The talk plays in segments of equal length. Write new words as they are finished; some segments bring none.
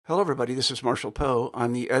Hello, everybody. This is Marshall Poe.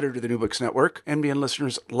 I'm the editor of the New Books Network. NBN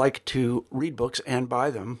listeners like to read books and buy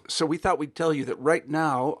them. So we thought we'd tell you that right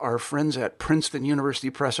now, our friends at Princeton University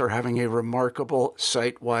Press are having a remarkable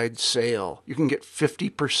site-wide sale. You can get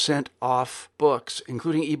 50% off books,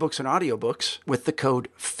 including ebooks and audiobooks, with the code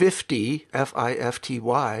 50,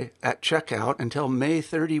 F-I-F-T-Y, at checkout until May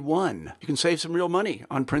 31. You can save some real money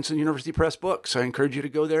on Princeton University Press books. I encourage you to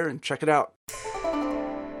go there and check it out.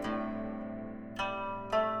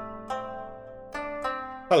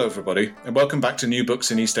 Hello, everybody, and welcome back to New Books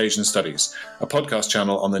in East Asian Studies, a podcast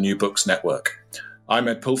channel on the New Books Network. I'm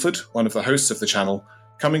Ed Pulford, one of the hosts of the channel,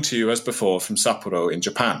 coming to you as before from Sapporo in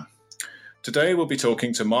Japan. Today we'll be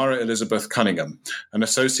talking to Mara Elizabeth Cunningham, an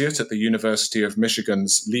associate at the University of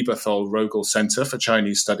Michigan's Lieberthal-Rogel Center for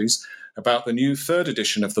Chinese Studies, about the new third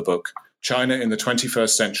edition of the book, China in the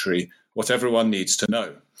 21st Century, What Everyone Needs to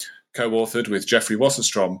Know, co-authored with Geoffrey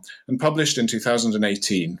Wasserstrom and published in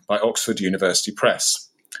 2018 by Oxford University Press.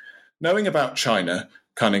 Knowing about China,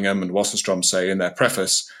 Cunningham and Wasserstrom say in their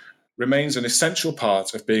preface, remains an essential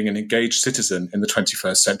part of being an engaged citizen in the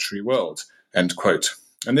 21st century world, end quote.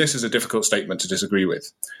 And this is a difficult statement to disagree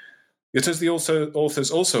with. Yet as the authors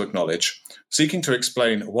also acknowledge, seeking to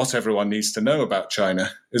explain what everyone needs to know about China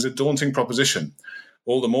is a daunting proposition,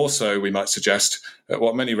 all the more so, we might suggest, at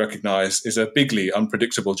what many recognise is a bigly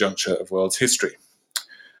unpredictable juncture of world's history.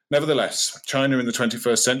 Nevertheless, China in the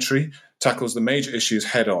 21st century tackles the major issues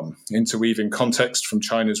head-on, interweaving context from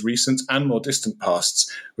China's recent and more distant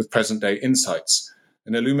pasts with present-day insights,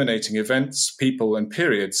 and illuminating events, people, and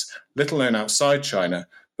periods little known outside China,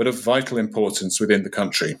 but of vital importance within the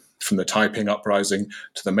country, from the Taiping Uprising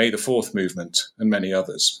to the May the 4th movement, and many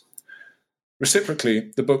others.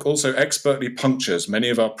 Reciprocally, the book also expertly punctures many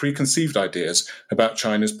of our preconceived ideas about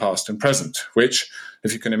China's past and present, which,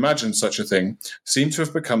 if you can imagine such a thing, seem to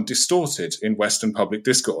have become distorted in Western public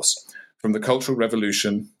discourse, from the Cultural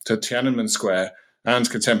Revolution to Tiananmen Square and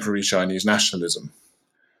contemporary Chinese nationalism.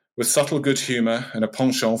 With subtle good humour and a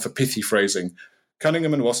penchant for pithy phrasing,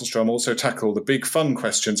 Cunningham and Wasserstrom also tackle the big fun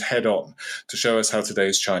questions head-on to show us how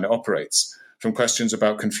today's China operates, from questions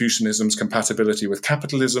about Confucianism's compatibility with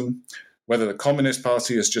capitalism, whether the Communist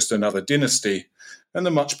Party is just another dynasty, and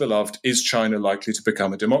the much-beloved Is China likely to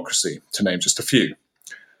become a democracy, to name just a few.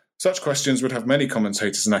 Such questions would have many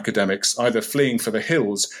commentators and academics either fleeing for the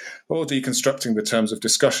hills or deconstructing the terms of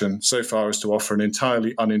discussion so far as to offer an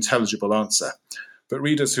entirely unintelligible answer. But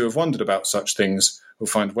readers who have wondered about such things will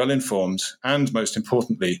find well-informed and, most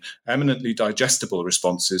importantly, eminently digestible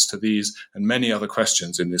responses to these and many other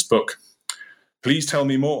questions in this book. Please tell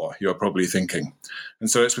me more, you're probably thinking. And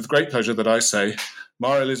so it's with great pleasure that I say,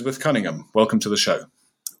 Mara Elizabeth Cunningham, welcome to the show.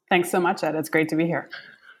 Thanks so much, Ed. It's great to be here.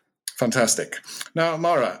 Fantastic. Now,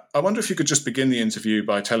 Mara, I wonder if you could just begin the interview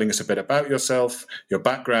by telling us a bit about yourself, your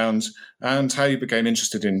background, and how you became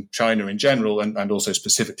interested in China in general, and also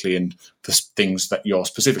specifically in the things that you're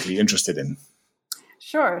specifically interested in.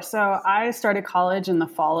 Sure. So I started college in the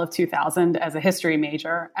fall of 2000 as a history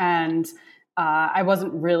major, and I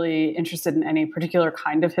wasn't really interested in any particular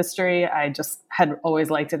kind of history. I just had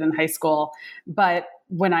always liked it in high school. But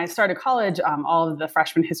when I started college, all of the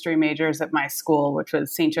freshman history majors at my school, which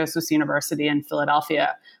was St. Joseph's University in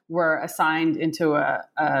Philadelphia, were assigned into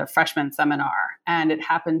a freshman seminar. And it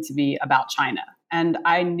happened to be about China. And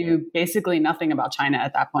I knew basically nothing about China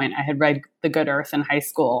at that point. I had read The Good Earth in high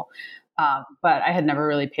school, but I had never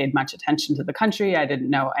really paid much attention to the country. I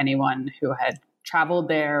didn't know anyone who had traveled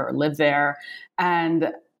there or lived there.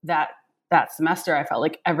 And that semester, I felt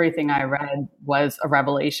like everything I read was a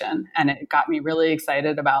revelation, and it got me really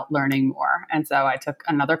excited about learning more. And so I took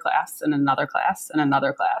another class and another class and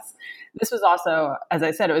another class. This was also, as I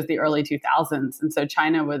said, it was the early 2000s. And so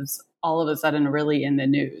China was all of a sudden really in the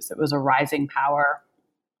news. It was a rising power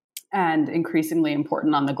and increasingly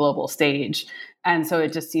important on the global stage. And so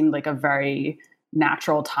it just seemed like a very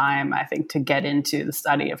natural time, I think, to get into the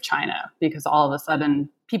study of China, because all of a sudden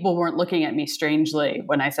people weren't looking at me strangely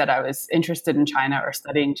when I said I was interested in China or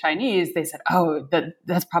studying Chinese. They said, "Oh,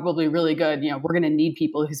 that's probably really good. You know, we're going to need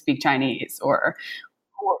people who speak Chinese," or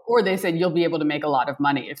they said, "You'll be able to make a lot of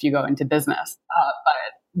money if you go into business."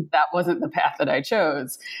 But that wasn't the path that I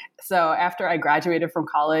chose. So after I graduated from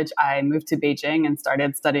college, I moved to Beijing and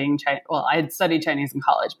started studying Chinese. Well, I had studied Chinese in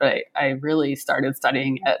college, but I really started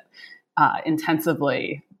studying it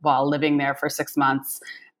intensively while living there for 6 months.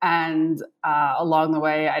 And along the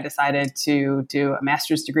way, I decided to do a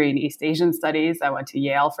master's degree in East Asian Studies. I went to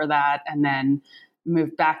Yale for that, and then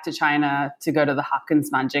moved back to China to go to the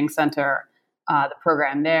Hopkins Manjing Center, the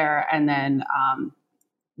program there, and then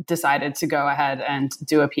decided to go ahead and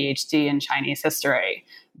do a PhD in Chinese history.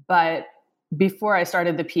 But before I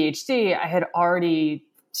started the PhD, I had already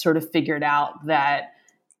sort of figured out that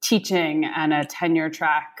teaching and a tenure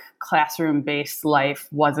track classroom-based life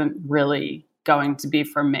wasn't really going to be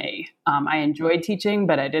for me. I enjoyed teaching,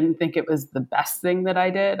 but I didn't think it was the best thing that I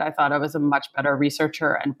did. I thought I was a much better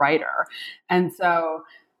researcher and writer. And so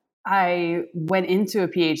I went into a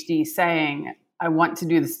PhD saying, I want to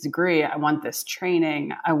do this degree, I want this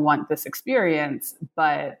training, I want this experience,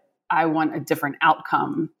 but I want a different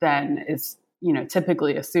outcome than is,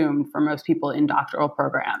 typically assumed for most people in doctoral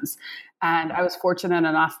programs. And I was fortunate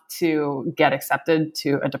enough to get accepted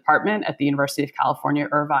to a department at the University of California,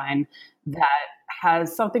 Irvine, that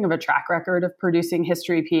has something of a track record of producing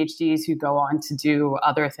history PhDs who go on to do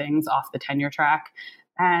other things off the tenure track.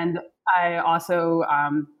 And I also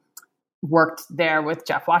worked there with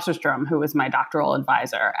Jeff Wasserstrom, who was my doctoral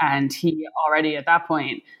advisor. And he already at that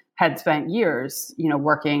point had spent years,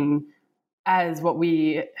 working as what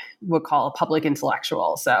we would call a public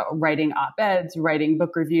intellectual. So writing op-eds, writing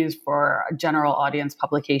book reviews for general audience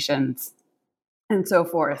publications, and so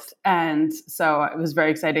forth. And so it was very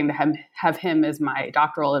exciting to have him as my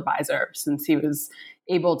doctoral advisor, since he was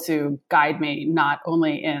able to guide me not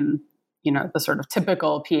only in the sort of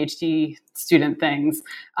typical PhD student things,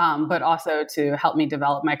 but also to help me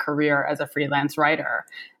develop my career as a freelance writer.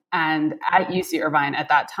 And at UC Irvine at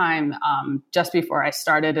that time, just before I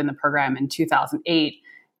started in the program in 2008,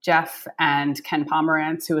 Jeff and Ken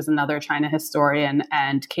Pomerantz, who was another China historian,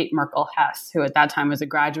 and Kate Merkel Hess, who at that time was a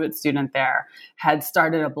graduate student there, had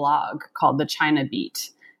started a blog called The China Beat.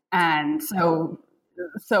 And so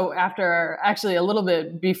after actually a little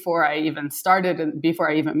bit before I even started and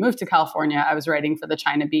before I even moved to California, I was writing for the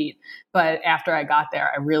China Beat. But after I got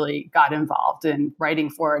there, I really got involved in writing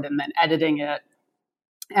for it and then editing it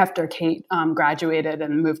after Kate graduated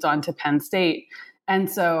and moved on to Penn State. And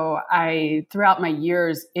so I, throughout my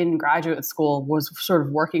years in graduate school, was sort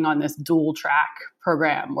of working on this dual track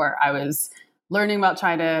program where I was learning about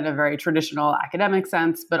China in a very traditional academic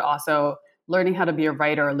sense, but also learning how to be a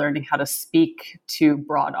writer, learning how to speak to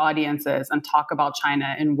broad audiences and talk about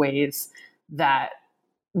China in ways that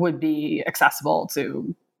would be accessible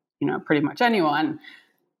to, pretty much anyone.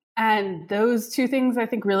 And those two things, I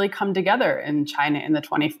think, really come together in China in the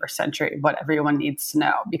 21st century, what everyone needs to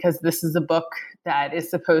know, because this is a book that is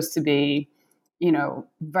supposed to be,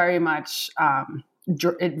 very much,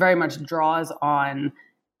 it very much draws on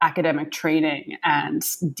academic training and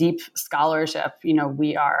deep scholarship.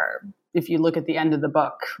 If you look at the end of the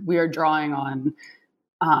book, we are drawing on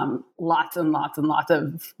lots and lots and lots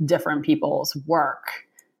of different people's work,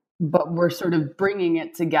 but we're sort of bringing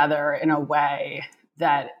it together in a way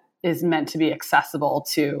that is meant to be accessible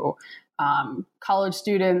to college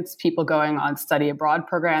students, people going on study abroad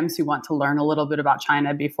programs who want to learn a little bit about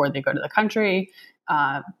China before they go to the country,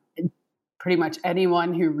 pretty much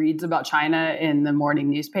anyone who reads about China in the morning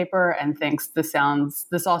newspaper and thinks this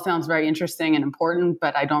all sounds very interesting and important,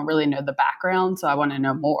 but I don't really know the background, so I want to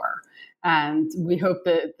know more. And we hope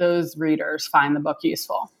that those readers find the book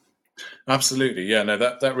useful. Absolutely. Yeah, no,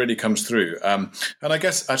 that really comes through. And I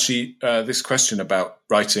guess actually this question about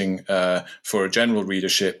writing for a general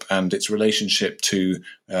readership and its relationship to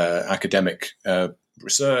academic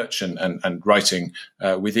research and writing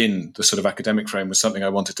within the sort of academic frame was something I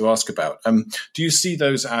wanted to ask about. Do you see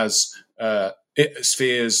those as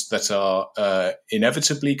spheres that are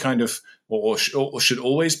inevitably kind of or should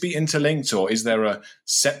always be interlinked, or is there a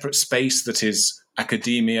separate space that is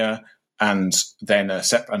academia and then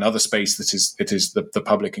another space that is the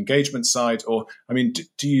public engagement side? Or, I mean,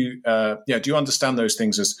 do you understand those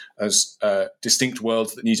things as distinct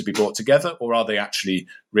worlds that need to be brought together, or are they actually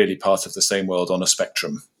really part of the same world on a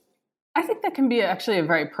spectrum? I think that can be actually a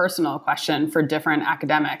very personal question for different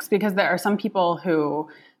academics, because there are some people who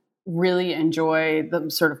really enjoy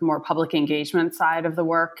the sort of more public engagement side of the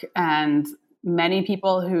work, and many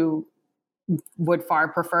people who would far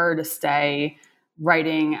prefer to stay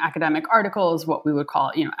writing academic articles, what we would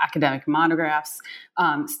call, academic monographs,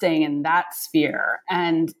 staying in that sphere.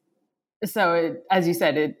 And so, as you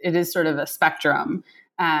said, it is sort of a spectrum.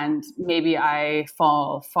 And maybe I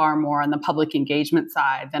fall far more on the public engagement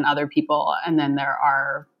side than other people. And then there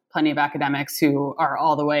are plenty of academics who are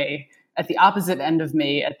all the way at the opposite end of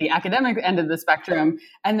me, at the academic end of the spectrum.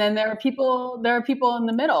 And then there are people in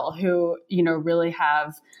the middle who, really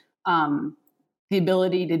have the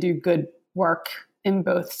ability to do good work in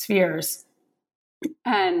both spheres.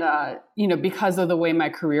 And, because of the way my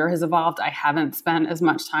career has evolved, I haven't spent as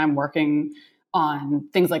much time working on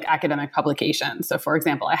things like academic publications. So, for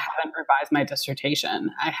example, I haven't revised my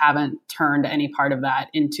dissertation. I haven't turned any part of that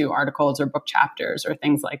into articles or book chapters or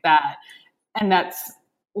things like that. And that's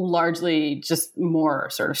largely just more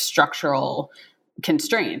sort of structural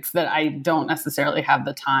constraints that I don't necessarily have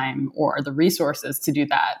the time or the resources to do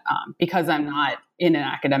that because I'm not in an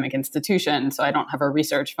academic institution. So I don't have a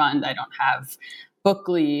research fund. I don't have book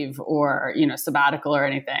leave or, sabbatical or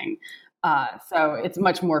anything. So it's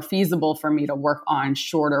much more feasible for me to work on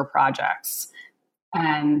shorter projects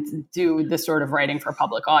and do this sort of writing for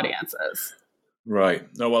public audiences. Right.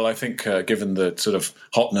 No, well, I think given the sort of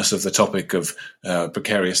hotness of the topic of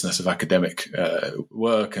precariousness of academic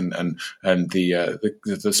work and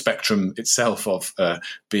the spectrum itself of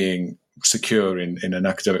being secure in an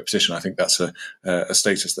academic position, I think that's a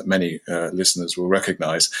status that many listeners will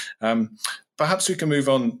recognise. Perhaps we can move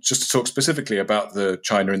on just to talk specifically about the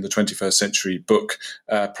China in the 21st Century book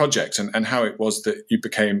project and how it was that you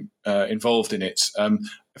became involved in it.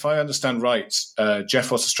 If I understand right, Jeff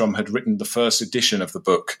Otterstrom had written the first edition of the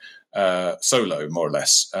book solo, more or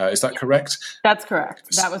less. Is that correct? That's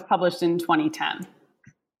correct. That was published in 2010.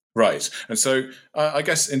 Right. And so I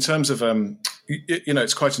guess in terms of,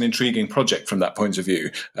 it's quite an intriguing project from that point of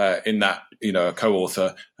view, in that, a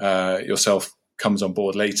co-author, yourself, comes on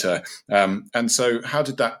board later. And so how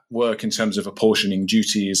did that work in terms of apportioning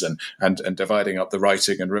duties and dividing up the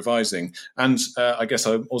writing and revising? And I guess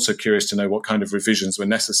I'm also curious to know what kind of revisions were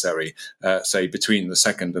necessary, say, between the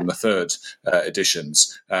second and the third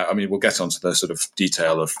editions. We'll get onto the sort of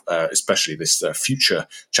detail of especially this future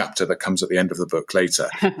chapter that comes at the end of the book later.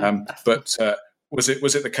 But was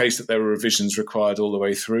it the case that there were revisions required all the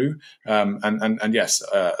way through? And yes,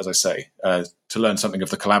 as I say, to learn something of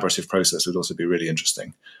the collaborative process would also be really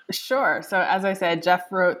interesting. Sure. So as I said, Jeff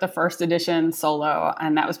wrote the first edition solo,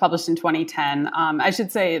 and that was published in 2010. I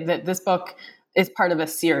should say that this book is part of a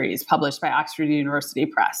series published by Oxford University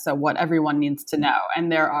Press. So What Everyone Needs to Know. And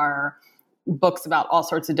there are books about all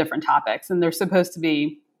sorts of different topics, and they're supposed to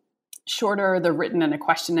be shorter. They're written in a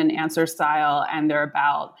question and answer style, and they're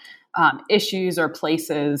about issues or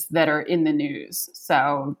places that are in the news.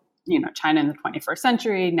 So, China in the 21st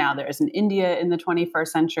century. Now there's an India in the 21st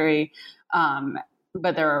century.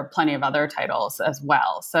 But there are plenty of other titles as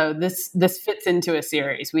well. So this fits into a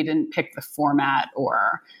series. We didn't pick the format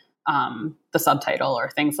or the subtitle or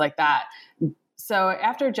things like that. So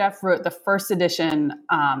after Jeff wrote the first edition,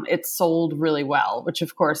 it sold really well, which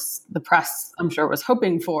of course the press, I'm sure, was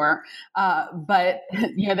hoping for. But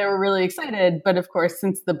they were really excited. But of course,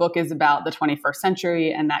 since the book is about the 21st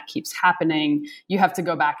century and that keeps happening, you have to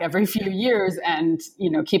go back every few years and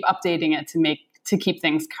keep updating it to keep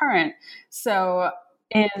things current. So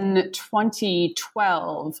in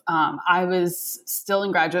 2012, I was still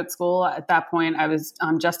in graduate school at that point. I was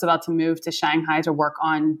just about to move to Shanghai to work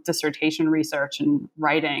on dissertation research and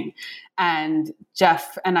writing. And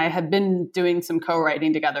Jeff and I had been doing some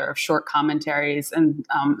co-writing together of short commentaries and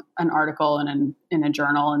an article and in a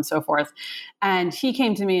journal and so forth. And he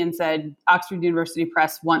came to me and said, Oxford University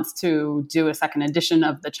Press wants to do a second edition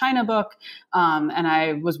of the China book. And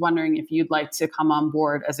I was wondering if you'd like to come on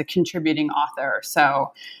board as a contributing author.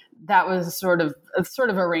 So that was sort of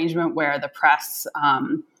arrangement where the press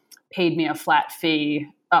paid me a flat fee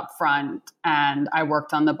up front, and I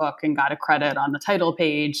worked on the book and got a credit on the title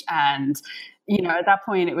page. And, at that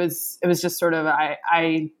point it was just sort of,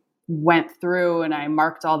 I went through and I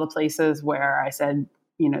marked all the places where I said,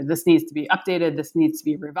 this needs to be updated, this needs to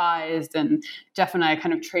be revised. And Jeff and I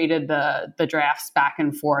kind of traded the drafts back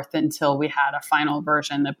and forth until we had a final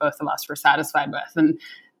version that both of us were satisfied with. And,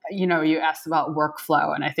 you asked about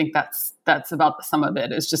workflow, and I think that's about the sum of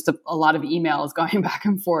it. It's just a lot of emails going back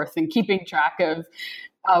and forth and keeping track of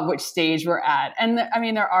which stage we're at. And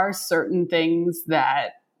there are certain things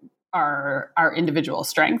that are our individual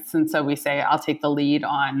strengths. And so we say, I'll take the lead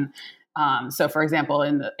on. So for example,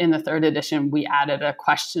 in the third edition, we added a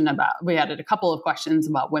couple of questions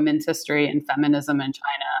about women's history and feminism in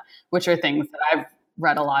China, which are things that I've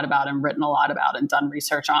read a lot about and written a lot about and done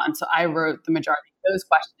research on. So I wrote the majority of those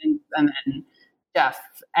questions, and then Jeff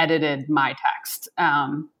edited my text.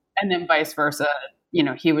 And then vice versa,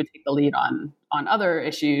 he would take the lead on other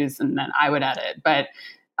issues, and then I would edit. But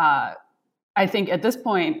I think at this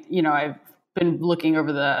point, I've been looking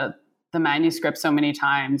over the manuscript so many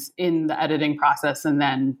times in the editing process and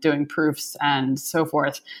then doing proofs and so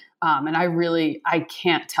forth. And I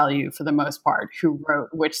can't tell you for the most part who wrote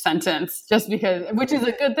which sentence, which is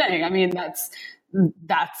a good thing.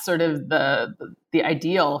 That's sort of the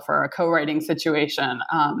ideal for a co-writing situation.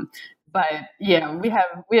 But yeah, we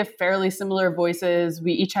have fairly similar voices.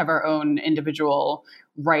 We each have our own individual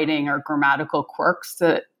writing or grammatical quirks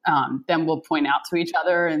that then we'll point out to each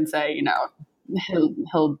other and say,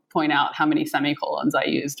 he'll point out how many semicolons I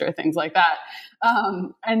used or things like that.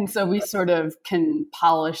 And so we sort of can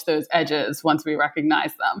polish those edges once we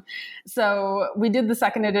recognize them. So we did the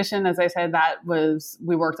second edition. As I said,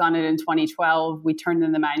 we worked on it in 2012. We turned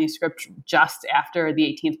in the manuscript just after the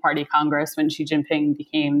 18th Party Congress when Xi Jinping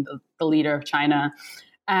became the leader of China.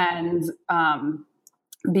 And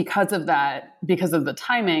because of the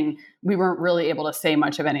timing, we weren't really able to say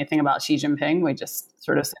much of anything about Xi Jinping. We just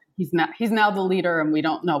sort of said he's now the leader and we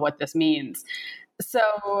don't know what this means. So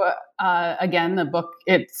again, the book,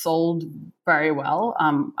 it sold very well,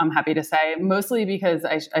 I'm happy to say, mostly because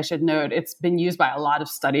I should note it's been used by a lot of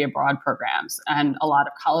study abroad programs and a lot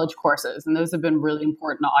of college courses. And those have been really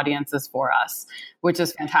important audiences for us, which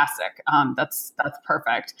is fantastic. That's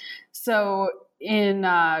perfect. So in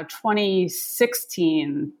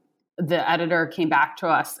 2016, the editor came back to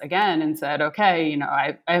us again and said, okay,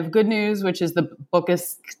 I have good news, which is the book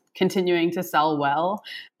is continuing to sell well,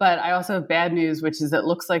 but I also have bad news, which is it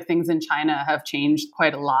looks like things in China have changed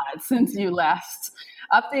quite a lot since you last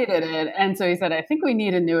updated it. And so he said, I think we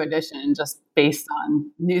need a new edition just based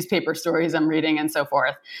on newspaper stories I'm reading and so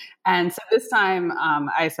forth. And so this time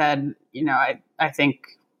I said, I think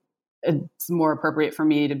it's more appropriate for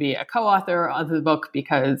me to be a co-author of the book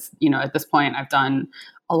because, at this point I've done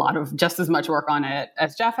a lot of just as much work on it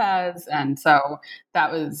as Jeff has. And so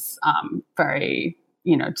that was very,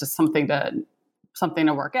 just something to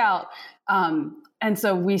work out. And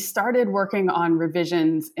so we started working on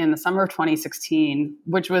revisions in the summer of 2016,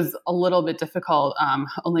 which was a little bit difficult,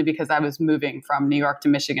 only because I was moving from New York to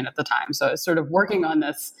Michigan at the time. So I was sort of working on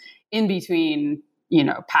this in between,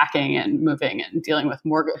 packing and moving and dealing with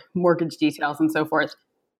mortgage details and so forth.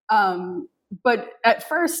 But at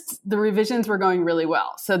first, the revisions were going really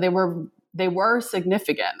well. So they were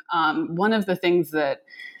significant. One of the things that,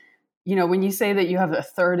 when you say that you have a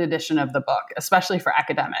third edition of the book, especially for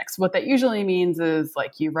academics, what that usually means is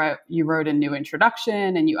like you wrote a new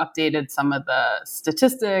introduction and you updated some of the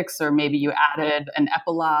statistics, or maybe you added an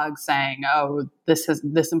epilogue saying, oh, this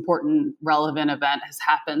important relevant event has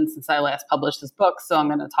happened since I last published this book. So I'm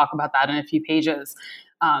going to talk about that in a few pages.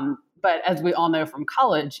 But as we all know from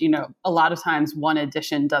college, a lot of times one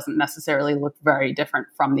edition doesn't necessarily look very different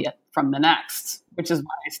from the next, which is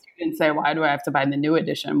why students say, why do I have to buy the new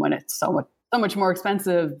edition when it's so much more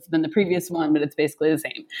expensive than the previous one, but it's basically the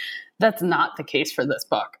same. That's not the case for this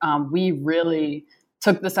book. We really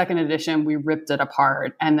took the second edition, we ripped it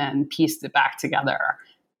apart and then pieced it back together,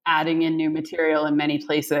 adding in new material in many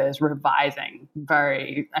places, revising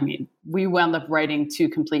we wound up writing 2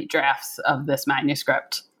 complete drafts of this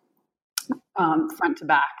manuscript. Front to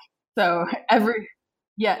back. So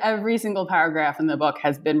every single paragraph in the book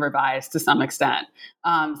has been revised to some extent.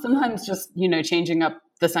 Sometimes just, changing up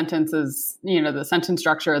the sentences, the sentence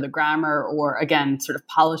structure, the grammar, or again, sort of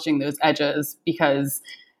polishing those edges, because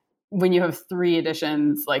when you have 3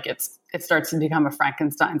 editions, like it starts to become a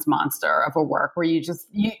Frankenstein's monster of a work where you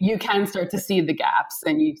can start to see the gaps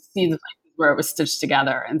and you see the places where it was stitched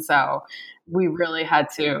together. And so we really had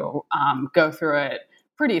to go through it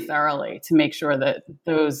pretty thoroughly to make sure that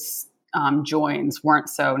those joins weren't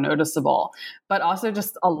so noticeable. But also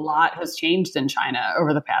just a lot has changed in China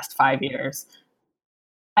over the past 5 years.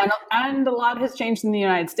 And a lot has changed in the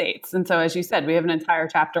United States. And so, as you said, we have an entire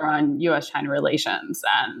chapter on U.S.-China relations.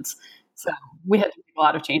 And so we had to make a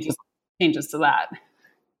lot of changes to that.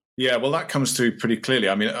 Yeah, well, that comes through pretty clearly.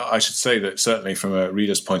 I mean, I should say that certainly from a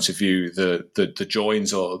reader's point of view, the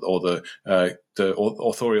joins or the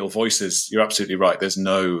authorial voices, you're absolutely right. There's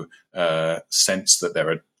no sense that there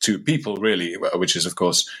are 2 people really, which is, of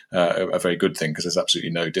course, a very good thing, because there's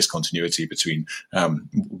absolutely no discontinuity between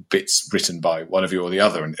bits written by one of you or the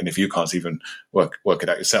other. And if you can't even work it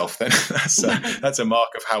out yourself, then that's a mark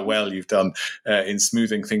of how well you've done in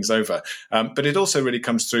smoothing things over. But it also really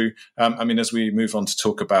comes through, as we move on to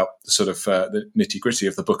talk about the sort of the nitty-gritty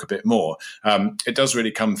of the book a bit more, it does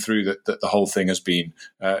really come through that the whole thing has been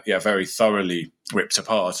very thoroughly ripped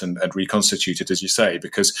apart and reconstituted, as you say,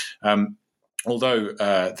 because although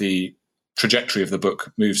the trajectory of the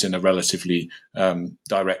book moves in a relatively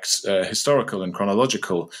direct historical and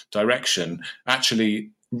chronological direction,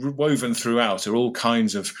 actually woven throughout are all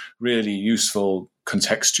kinds of really useful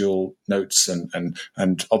contextual notes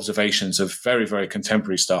and observations of very, very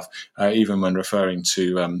contemporary stuff, even when referring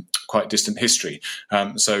to quite distant history.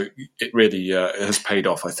 So it really has paid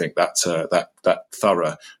off, I think, that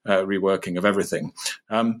thorough reworking of everything.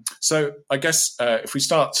 So I guess if we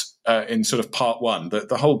start in sort of part 1,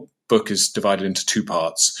 the whole book is divided into 2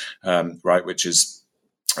 parts, right, which is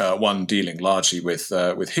one dealing largely with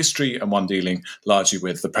history and one dealing largely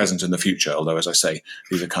with the present and the future. Although, as I say,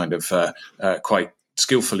 these are kind of quite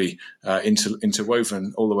skillfully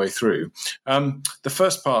interwoven all the way through. The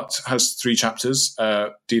first part has 3 chapters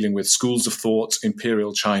dealing with schools of thought,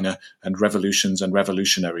 imperial China, and revolutions and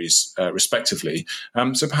revolutionaries, respectively.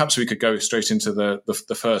 So perhaps we could go straight into the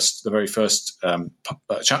very first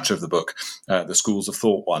chapter of the book, the schools of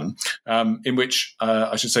thought one, in which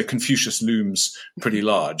I should say Confucius looms pretty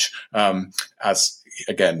large, as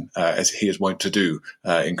he is wont to do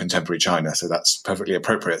in contemporary China, so that's perfectly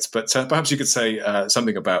appropriate. But perhaps you could say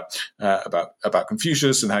something about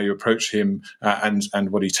Confucius and how you approach him, and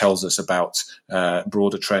what he tells us about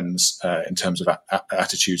broader trends in terms of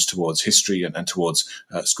attitudes towards history and towards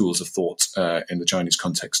schools of thought in the Chinese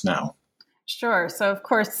context now. Sure. So, of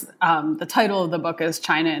course, the title of the book is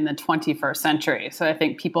China in the 21st Century. So I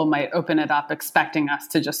think people might open it up expecting us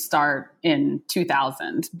to just start in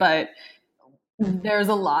 2000. But there's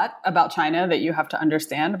a lot about China that you have to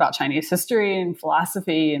understand about Chinese history and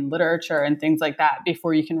philosophy and literature and things like that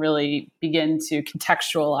before you can really begin to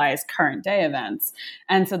contextualize current day events.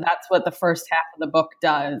 And so that's what the first half of the book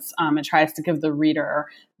does. It tries to give the reader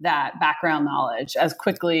that background knowledge as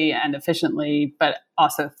quickly and efficiently, but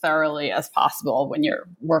also thoroughly as possible when you're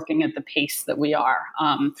working at the pace that we are.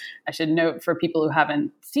 I should note for people who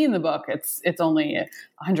haven't seen the book, it's only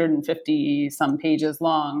 150 some pages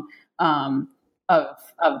long.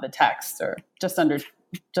 Of the text, or just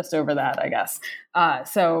over that, I guess.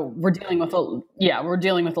 So we're dealing with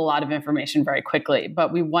a lot of information very quickly,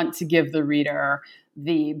 but we want to give the reader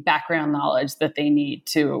the background knowledge that they need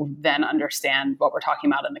to then understand what we're talking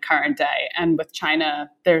about in the current day. And with China,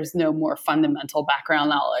 there's no more fundamental background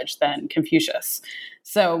knowledge than Confucius.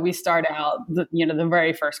 So we start out, the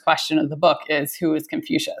very first question of the book is, who is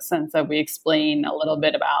Confucius? And so we explain a little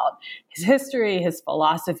bit about his history, his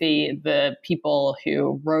philosophy, the people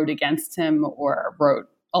who wrote against him or wrote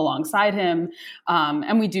alongside him.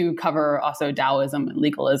 And we do cover also Taoism and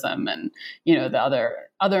legalism and, the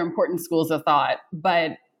other important schools of thought.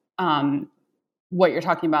 But what you're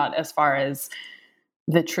talking about as far as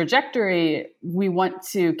the trajectory, we want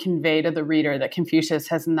to convey to the reader that Confucius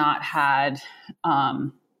has not had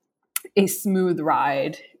a smooth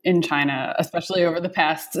ride in China, especially over the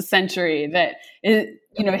past century, that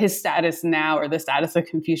his status now, or the status of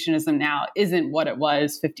Confucianism now, isn't what it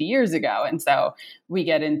was 50 years ago. And so we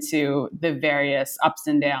get into the various ups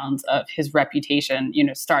and downs of his reputation,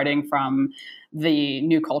 starting from the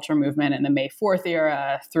New Culture movement in the May 4th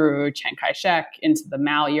era through Chiang Kai-shek into the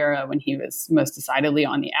Mao era when he was most decidedly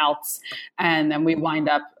on the outs. And then we wind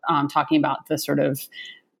up talking about the sort of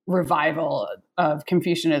revival of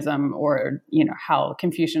Confucianism, or how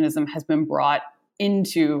Confucianism has been brought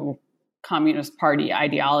into Communist Party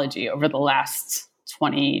ideology over the last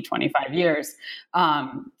 20, 25 years.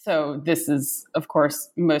 So this is, of course,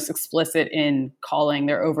 most explicit in calling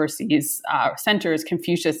their overseas centers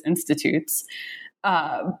Confucius Institutes.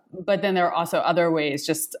 But then there are also other ways,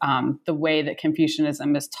 just the way that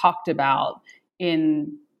Confucianism is talked about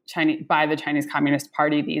by the Chinese Communist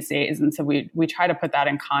Party these days. And so we try to put that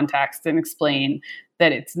in context and explain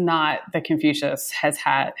that it's not that Confucius has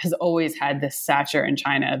always had this stature in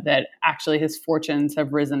China, that actually his fortunes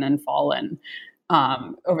have risen and fallen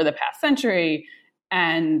over the past century.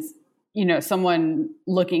 And, someone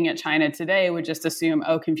looking at China today would just assume,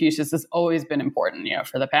 Confucius has always been important,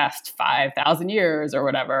 for the past 5,000 years or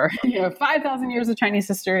whatever, 5,000 years of Chinese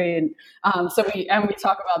history. And so we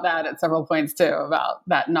talk about that at several points too, about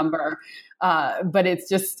that number. But it's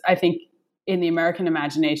just, I think, in the American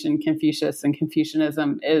imagination, Confucius and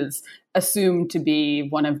Confucianism is assumed to be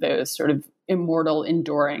one of those sort of immortal,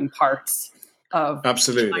 enduring parts of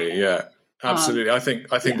Absolutely, China. Yeah. Absolutely. I think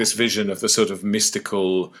this vision of the sort of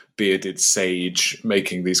mystical bearded sage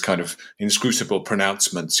making these kind of inscrutable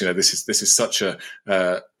pronouncements, this is such a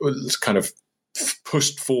kind of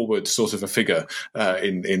pushed forward sort of a figure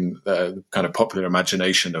in the kind of popular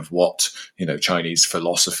imagination of what Chinese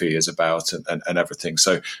philosophy is about and everything.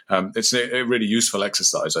 So it's a really useful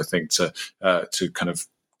exercise, I think, to kind of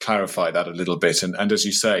clarify that a little bit. And as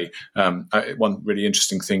you say, one really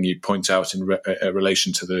interesting thing you point out in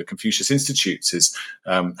relation to the Confucius Institutes is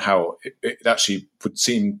how it actually would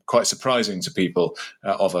seem quite surprising to people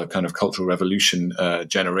of a kind of Cultural Revolution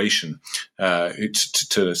generation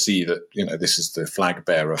to see that, this is the flag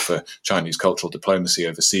bearer for Chinese cultural diplomacy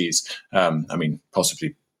overseas.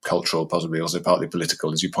 Possibly cultural, possibly also partly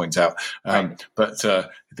political, as you point out. Right. But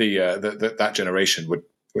that generation would,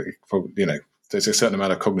 there's a certain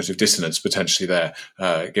amount of cognitive dissonance potentially there,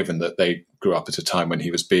 given that they grew up at a time when he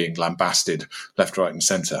was being lambasted left, right, and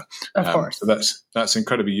centre. Of course. So that's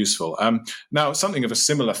incredibly useful. Now, something of a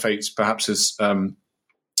similar fate perhaps has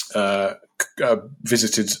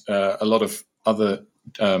visited a lot of other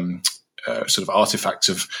sort of artifacts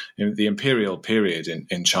of the imperial period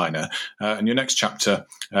in China. And your next chapter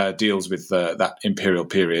deals with that imperial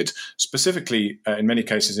period, specifically in many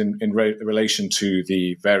cases in relation to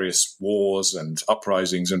the various wars and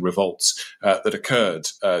uprisings and revolts that occurred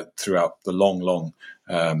throughout the long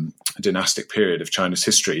dynastic period of China's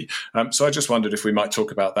history. So I just wondered if we might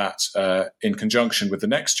talk about that in conjunction with the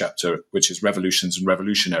next chapter, which is revolutions and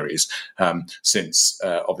revolutionaries, since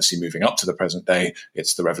obviously moving up to the present day,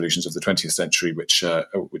 it's the revolutions of the 20th century which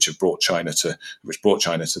have brought China to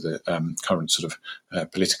the current sort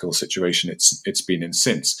of political situation it's been in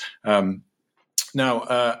since.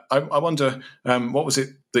 Now, I wonder, what was it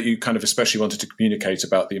that you kind of especially wanted to communicate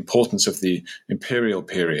about the importance of the imperial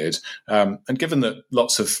period? And given that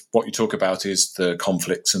lots of what you talk about is the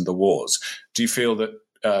conflicts and the wars, do you feel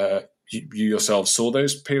that you yourselves saw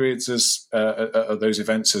those periods as those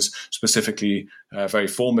events as specifically very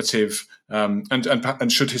formative?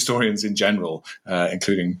 And should historians in general,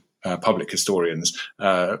 including public historians,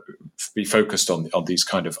 be focused on these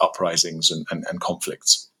kind of uprisings and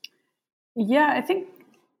conflicts? Yeah, I think,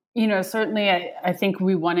 certainly I think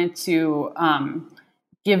we wanted to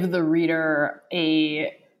give the reader an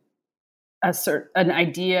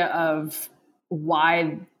idea of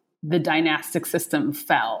why the dynastic system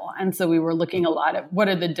fell. And so we were looking a lot at what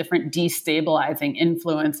are the different destabilizing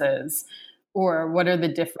influences, or what are the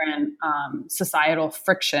different societal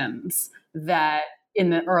frictions that in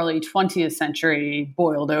the early 20th century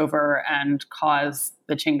boiled over and caused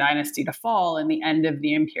the Qing dynasty to fall and the end of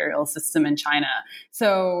the imperial system in China.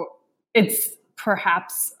 So it's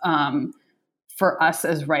perhaps for us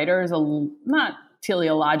as writers, not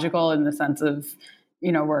teleological in the sense of,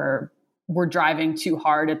 we're driving too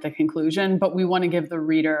hard at the conclusion, but we want to give the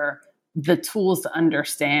reader the tools to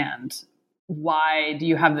understand why do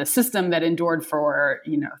you have the system that endured for,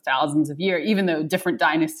 thousands of years, even though different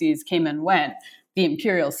dynasties came and went. The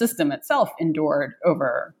imperial system itself endured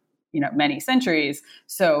over, many centuries.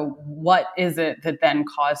 So what is it that then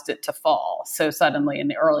caused it to fall so suddenly in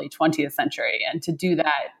the early 20th century? And to do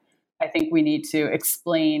that, I think we need to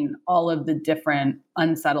explain all of the different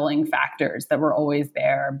unsettling factors that were always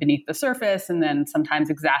there beneath the surface, and then sometimes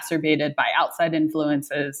exacerbated by outside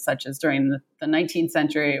influences, such as during the 19th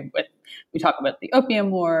century. We talk about the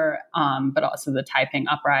Opium War, but also the Taiping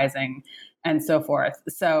Uprising and so forth.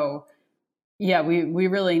 So yeah, we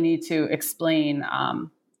really need to explain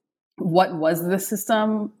what was the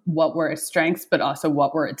system, what were its strengths, but also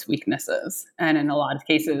what were its weaknesses. And in a lot of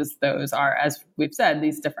cases, those are, as we've said,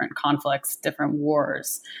 these different conflicts, different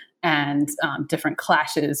wars, and different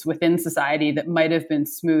clashes within society that might have been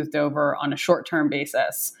smoothed over on a short-term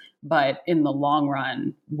basis, but in the long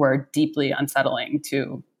run were deeply unsettling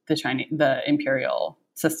to the imperial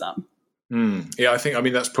system. Yeah,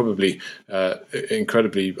 that's probably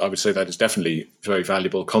incredibly, I would say that is definitely very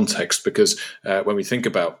valuable context, because when we think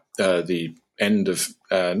about the end of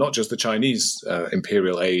not just the Chinese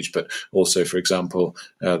imperial age, but also, for example,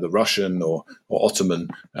 the Russian or Ottoman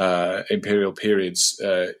imperial periods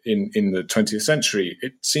in the 20th century,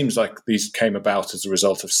 it seems like these came about as a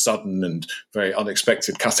result of sudden and very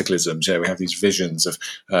unexpected cataclysms. We have these visions of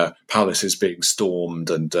palaces being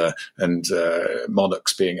stormed and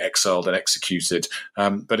monarchs being exiled and executed.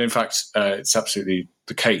 But in fact, it's absolutely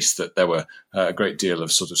the case that there were a great deal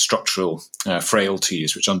of sort of structural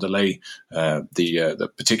frailties which underlay the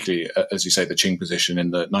particularly, as you say, the Qing position in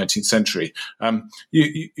the 19th century.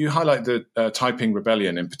 You highlight the Taiping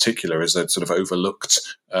Rebellion in particular as a sort of overlooked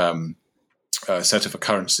set of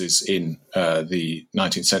occurrences in the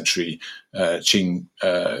 19th century Qing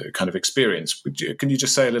kind of experience. Can you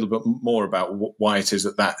just say a little bit more about why it is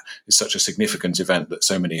that is such a significant event that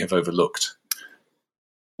so many have overlooked?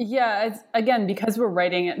 Yeah, again, because we're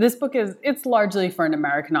writing it, this book it's largely for an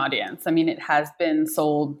American audience. I mean, it has been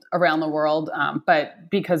sold around the world, but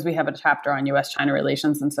because we have a chapter on U.S.-China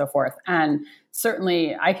relations and so forth, and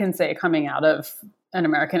certainly I can say coming out of an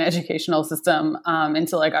American educational system,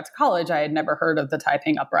 until I got to college, I had never heard of the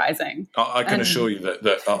Taiping Uprising. I can assure you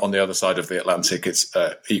that on the other side of the Atlantic, it's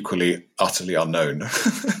equally, utterly unknown.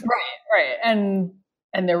 Right.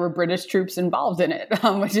 And there were British troops involved in it,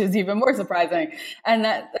 which is even more surprising. And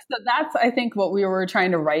that's, I think, what we were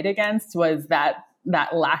trying to write against was that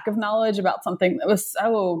lack of knowledge about something that was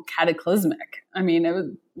so cataclysmic. I mean, it was,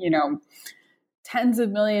 tens of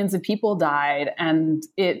millions of people died, and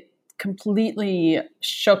it completely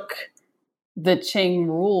shook the Qing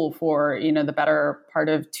rule for, the better part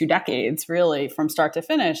of 2 decades, really, from start to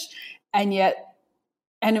finish. And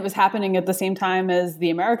it was happening at the same time as the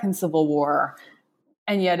American Civil War.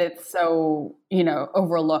 And yet it's so,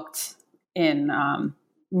 overlooked in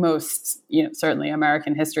most, certainly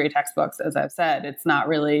American history textbooks, as I've said. It's not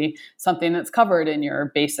really something that's covered in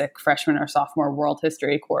your basic freshman or sophomore world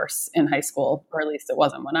history course in high school, or at least it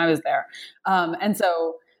wasn't when I was there. And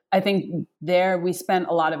so I think there we spent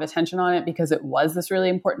a lot of attention on it because it was this really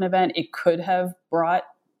important event. It could have brought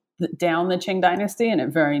down the Qing dynasty, and it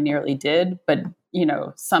very nearly did. But,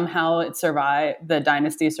 somehow it survived. The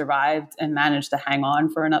dynasty survived and managed to hang on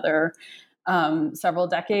for another several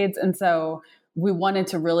decades. And so we wanted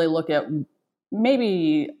to really look at,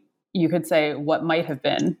 maybe you could say, what might have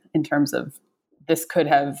been, in terms of this could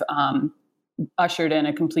have ushered in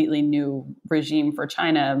a completely new regime for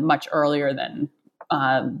China much earlier than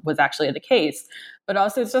was actually the case. But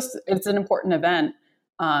also it's an important event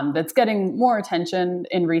that's getting more attention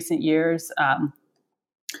in recent years.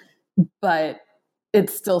 But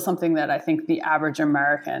it's still something that I think the average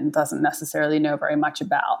American doesn't necessarily know very much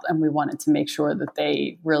about. And we wanted to make sure that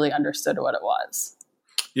they really understood what it was.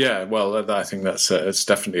 Yeah, well, I think that's it's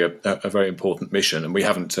definitely a very important mission, and we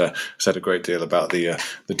haven't said a great deal about the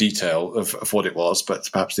detail of what it was, but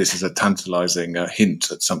perhaps this is a tantalising hint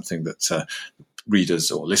at something that readers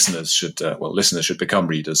or listeners should become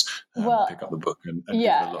readers, pick up the book and give it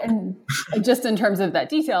a look. And just in terms of that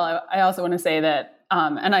detail, I also want to say that,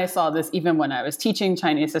 and I saw this even when I was teaching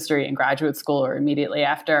Chinese history in graduate school or immediately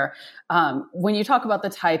after, when you talk about the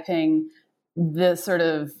Taiping, the sort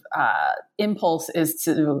of impulse is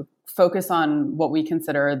to focus on what we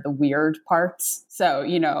consider the weird parts. So,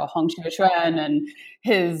 Hong Xiuquan and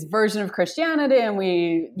his version of Christianity,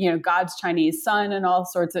 and God's Chinese son and all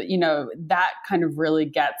sorts of, that kind of really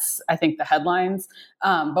gets, I think, the headlines.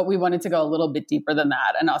 But we wanted to go a little bit deeper than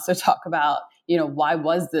that and also talk about, why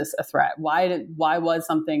was this a threat? Why was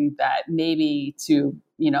something that maybe to,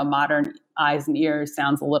 modern eyes and ears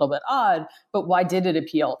sounds a little bit odd, but why did it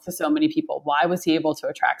appeal to so many people? Why was he able to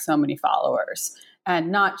attract so many followers?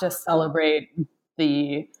 And not just not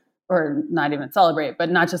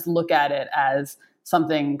just look at it as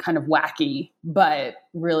something kind of wacky, but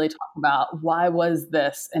really talk about why was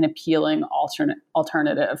this an appealing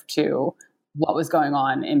alternative to what was going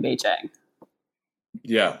on in Beijing.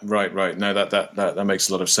 Yeah, right. No, that makes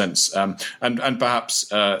a lot of sense. And perhaps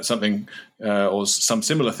something or some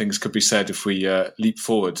similar things could be said if we leap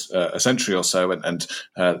forward a century or so, and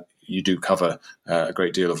you do cover a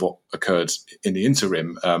great deal of what occurred in the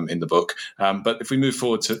interim in the book. But if we move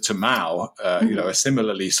forward to Mao, a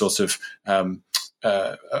similarly sort of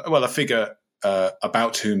a figure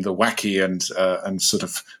about whom the wacky and sort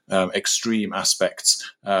of extreme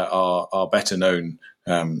aspects are better known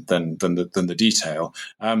than the detail.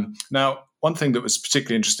 Now, one thing that was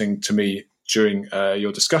particularly interesting to me during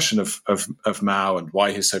your discussion of Mao and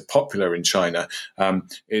why he's so popular in China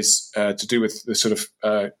is to do with the sort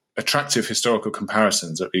of attractive historical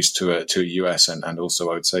comparisons, at least to a US and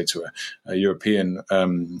also I would say to a European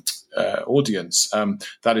audience.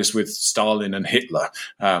 That is with Stalin and Hitler,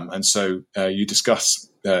 and so you discuss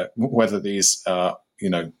whether these are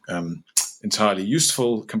entirely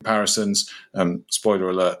useful comparisons. Spoiler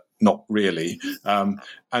alert, not really, and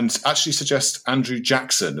actually suggest Andrew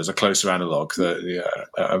Jackson as a closer analogue, the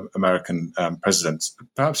American president.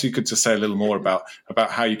 Perhaps you could just say a little more about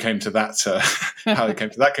how you came to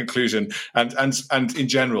that conclusion, and in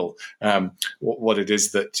general, what it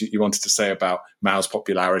is that you wanted to say about Mao's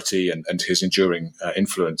popularity and his enduring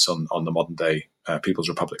influence on the modern day People's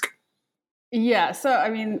Republic. Yeah,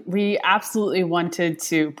 so we absolutely wanted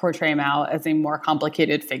to portray Mao as a more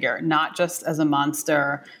complicated figure, not just as a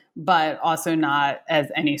monster, but also not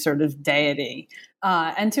as any sort of deity.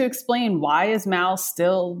 And to explain, why is Mao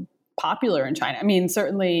still popular in China?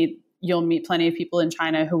 Certainly you'll meet plenty of people in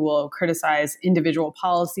China who will criticize individual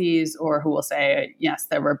policies or who will say, yes,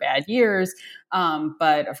 there were bad years.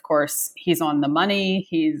 But of course, he's on the money.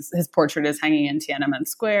 His portrait is hanging in Tiananmen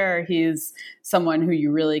Square. He's someone who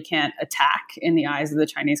you really can't attack in the eyes of the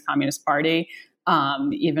Chinese Communist Party,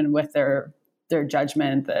 even with their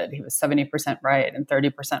judgment that he was 70% right and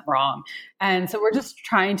 30% wrong. And so we're just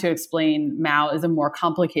trying to explain Mao as a more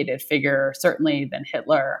complicated figure, certainly than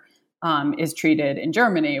Hitler is treated in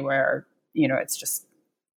Germany, where, it's just,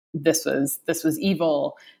 this was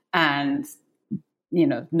evil and,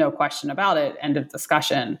 no question about it, end of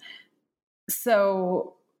discussion.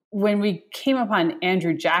 So when we came upon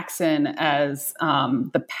Andrew Jackson as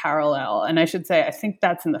the parallel, and I should say, I think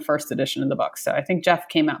that's in the first edition of the book. So I think Jeff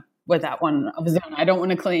came up with that one of his own. I don't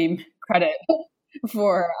want to claim credit.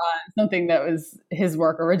 for something that was his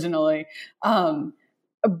work originally.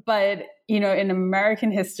 But in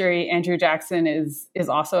American history, Andrew Jackson is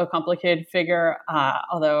also a complicated figure.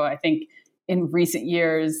 Although I think in recent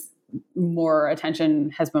years, more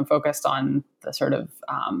attention has been focused on the sort of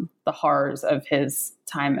the horrors of his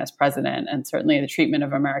time as president, and certainly the treatment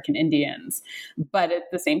of American Indians. But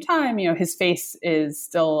at the same time, his face is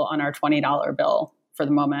still on our $20 bill for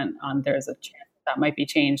the moment. There's a chance that might be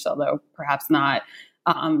changed, although perhaps not.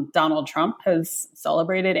 Donald Trump has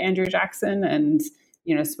celebrated Andrew Jackson and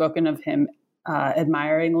spoken of him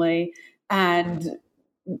admiringly, and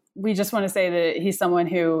we just want to say that he's someone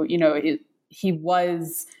who he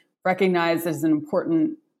was recognized as an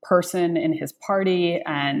important person in his party,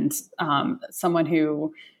 and someone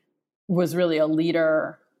who was really a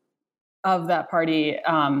leader of that party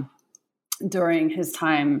during his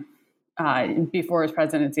time before his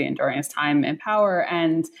presidency and during his time in power.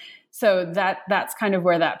 And so that's kind of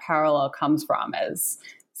where that parallel comes from, as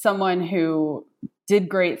someone who did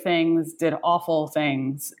great things, did awful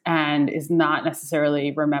things, and is not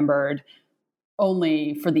necessarily remembered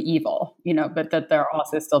only for the evil, but that there are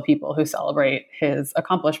also still people who celebrate his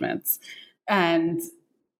accomplishments. And,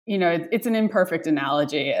 it's an imperfect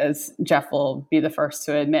analogy, as Jeff will be the first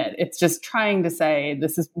to admit. It's just trying to say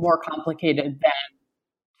this is more complicated than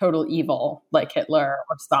total evil like Hitler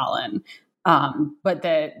or Stalin, but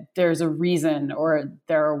that there's a reason, or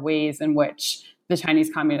there are ways in which the Chinese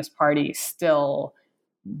Communist Party still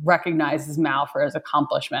recognizes Mao for his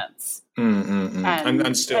accomplishments.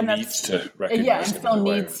 And still needs to recognize him. And still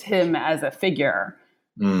needs him as a figure.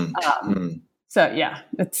 So yeah,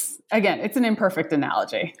 it's an imperfect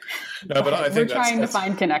analogy. No, but I think we're trying to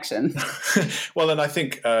find connections. Well, and I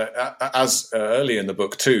think as early in the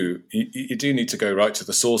book too, you do need to go right to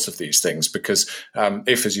the source of these things, because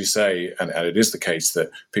if, as you say, and it is the case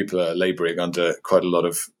that people are labouring under quite a lot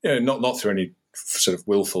of, not through any sort of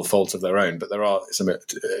willful fault of their own, but there are some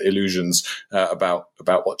illusions about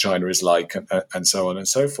what China is like, and so on and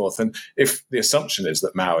so forth. And if the assumption is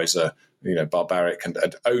that Mao is a barbaric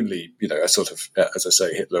and only a sort of, as I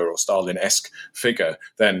say, Hitler or Stalin-esque figure,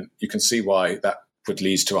 then you can see why that would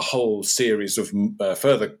lead to a whole series of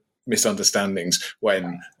further misunderstandings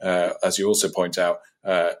when, as you also point out,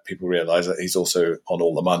 people realize that he's also on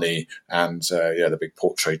all the money, and the big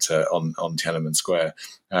portrait on Tiananmen Square,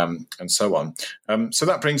 and so on. So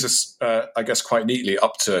that brings us, I guess, quite neatly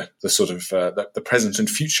up to the sort of the present and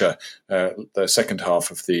future, the second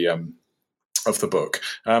half of the book.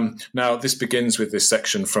 Now, this begins with this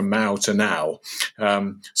section from Mao to now.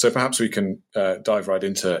 So perhaps we can dive right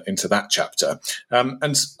into that chapter.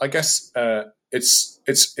 And I guess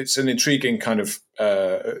it's an intriguing kind of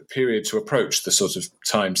period to approach the sort of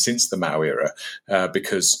time since the Mao era,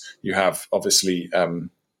 because you have obviously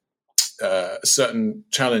a certain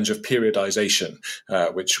challenge of periodization,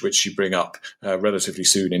 which you bring up relatively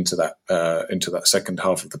soon into that second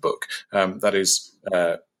half of the book. That is.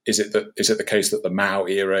 Is it the case that the Mao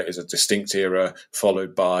era is a distinct era,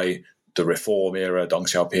 followed by the reform era, Deng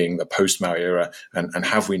Xiaoping, the post-Mao era, and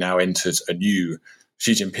have we now entered a new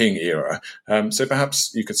Xi Jinping era? So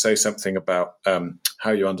perhaps you could say something about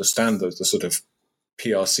how you understand the sort of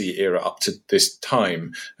PRC era up to this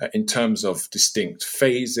time in terms of distinct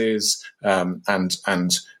phases,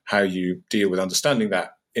 and how you deal with understanding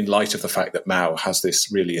that in light of the fact that Mao has this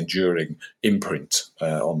really enduring imprint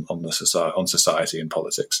on society and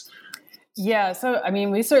politics. Yeah, so I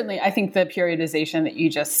mean, I think the periodization that you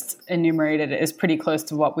just enumerated is pretty close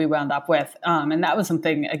to what we wound up with. And that was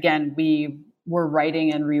something, again, we were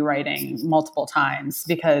writing and rewriting multiple times,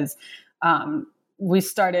 because we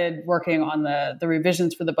started working on the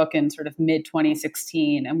revisions for the book in sort of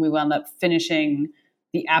mid-2016, and we wound up finishing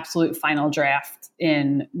the absolute final draft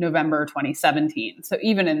in November 2017. So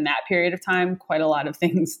even in that period of time, quite a lot of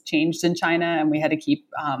things changed in China, and we had to keep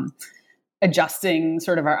adjusting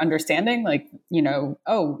sort of our understanding. Like,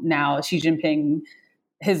 now Xi Jinping,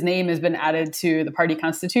 his name has been added to the party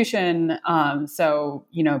constitution. So,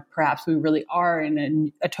 perhaps we really are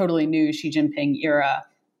in a totally new Xi Jinping era,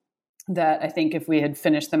 that I think if we had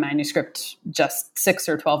finished the manuscript just 6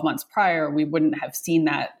 or 12 months prior, we wouldn't have seen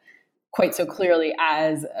that quite so clearly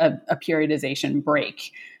as a periodization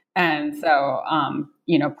break. And so,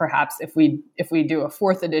 perhaps if we do a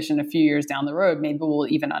fourth edition a few years down the road, maybe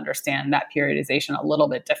we'll even understand that periodization a little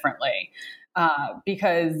bit differently,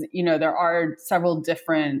 because, there are several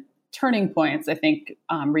different turning points. I think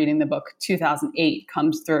reading the book, 2008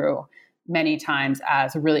 comes through many times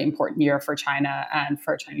as a really important year for China and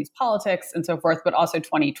for Chinese politics and so forth, but also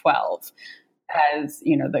 2012. as,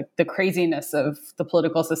 the craziness of the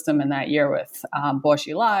political system in that year with Bo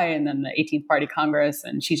Xilai and then the 18th Party Congress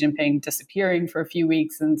and Xi Jinping disappearing for a few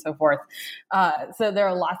weeks and so forth. So there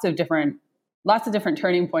are lots of different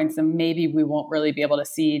turning points, and maybe we won't really be able to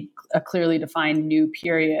see a clearly defined new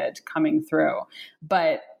period coming through.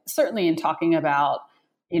 But certainly in talking about,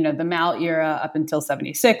 the Mao era up until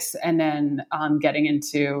 76, and then getting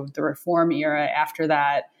into the reform era after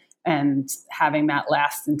that, and having that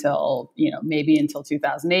last until, maybe until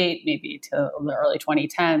 2008, maybe to the early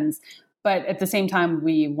 2010s. But at the same time,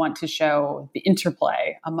 we want to show the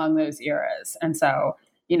interplay among those eras. And so,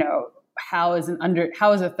 how is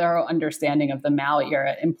a thorough understanding of the Mao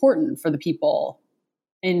era important for the people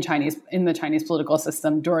in the Chinese political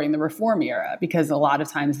system during the reform era? Because a lot of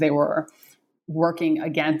times they were working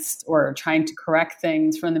against or trying to correct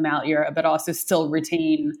things from the Mao era, but also still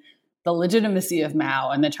retain the legitimacy of Mao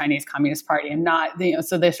and the Chinese Communist Party, and not,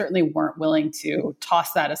 so they certainly weren't willing to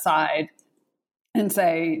toss that aside and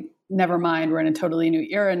say, never mind, we're in a totally new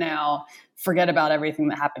era now, forget about everything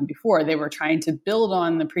that happened before. They were trying to build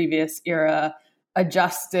on the previous era,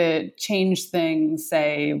 adjust it, change things,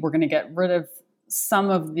 say, we're going to get rid of some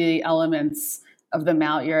of the elements of the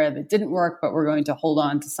Mao era that didn't work, but we're going to hold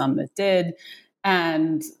on to some that did.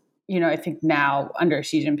 And, I think now under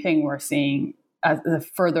Xi Jinping, we're seeing the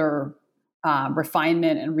further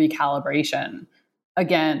refinement and recalibration.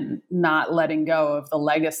 Again, not letting go of the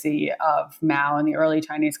legacy of Mao and the early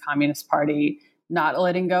Chinese Communist Party, not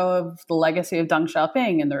letting go of the legacy of Deng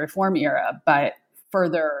Xiaoping in the reform era, but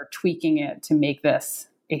further tweaking it to make this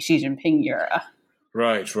a Xi Jinping era.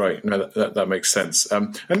 Right. No, that makes sense.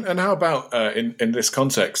 And how about in this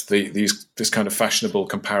context, this kind of fashionable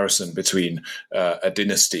comparison between a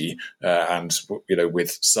dynasty and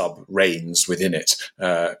with sub reigns within it,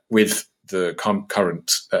 with the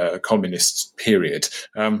current communist period.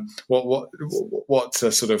 What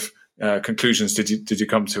sort of conclusions did you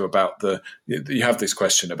come to about you have this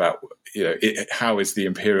question about how is the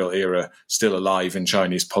imperial era still alive in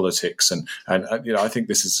Chinese politics, and I think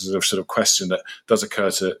this is a sort of question that does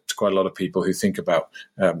occur to quite a lot of people who think about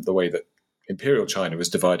the way that imperial China was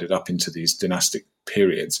divided up into these dynastic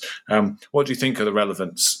periods. What do you think are the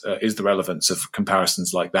relevance of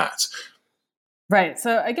comparisons like that? Right.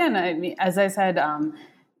 So again, as I said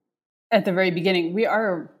at the very beginning, we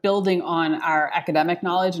are building on our academic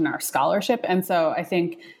knowledge and our scholarship. And so I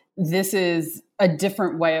think this is a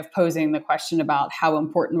different way of posing the question about how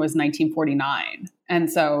important was 1949.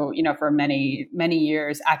 And so, for many, many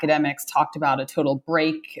years, academics talked about a total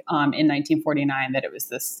break in 1949, that it was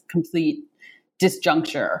this complete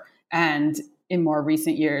disjuncture. And in more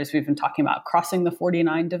recent years, we've been talking about crossing the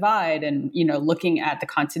 49 divide and, looking at the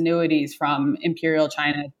continuities from imperial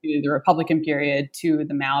China to the Republican period to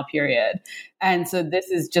the Mao period. And so this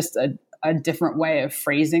is just a different way of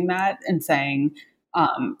phrasing that and saying,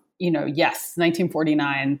 yes,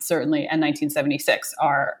 1949 certainly and 1976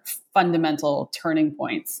 are fundamental turning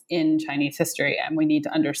points in Chinese history, and we need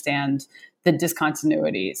to understand the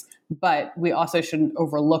discontinuities. But we also shouldn't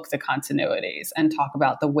overlook the continuities and talk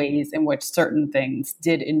about the ways in which certain things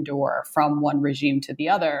did endure from one regime to the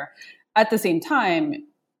other. At the same time,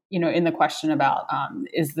 in the question about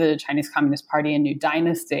is the Chinese Communist Party a new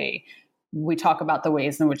dynasty, we talk about the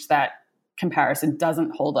ways in which that comparison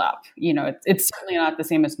doesn't hold up. It's certainly not the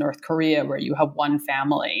same as North Korea, where you have one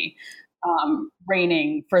family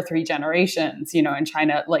reigning for 3 generations. In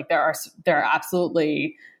China, like there are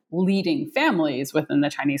absolutely leading families within the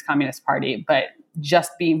Chinese Communist Party, but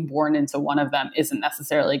just being born into one of them isn't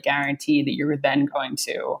necessarily guaranteed that you're then going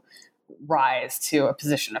to rise to a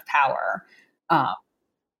position of power.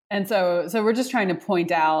 And so we're just trying to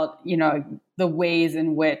point out, the ways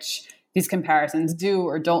in which these comparisons do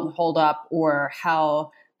or don't hold up, or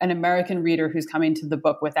how an American reader who's coming to the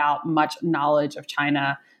book without much knowledge of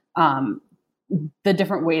China, the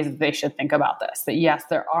different ways that they should think about this. That yes,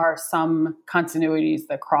 there are some continuities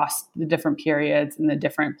that cross the different periods and the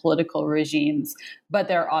different political regimes, but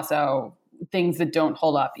there are also things that don't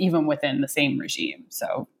hold up even within the same regime.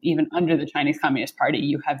 So even under the Chinese Communist Party,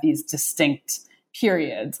 you have these distinct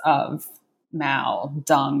periods of Mao,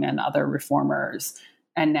 Deng, and other reformers,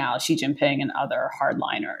 and now Xi Jinping and other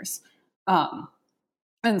hardliners.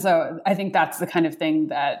 And so I think that's the kind of thing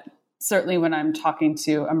that certainly when I'm talking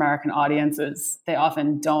to American audiences, they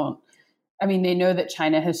often don't. They know that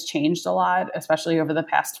China has changed a lot, especially over the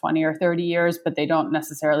past 20 or 30 years, but they don't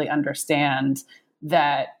necessarily understand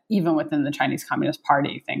that even within the Chinese Communist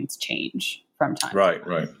Party, things change from time. Right.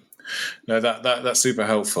 No, that's super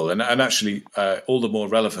helpful, and actually all the more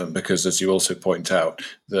relevant because, as you also point out,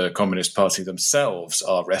 the Communist Party themselves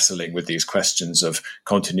are wrestling with these questions of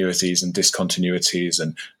continuities and discontinuities,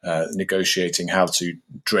 and negotiating how to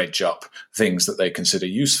dredge up things that they consider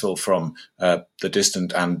useful from the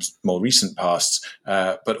distant and more recent past,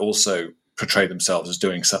 but also portray themselves as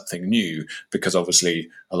doing something new, because obviously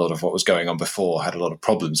a lot of what was going on before had a lot of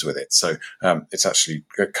problems with it. So it's actually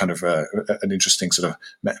kind of an interesting sort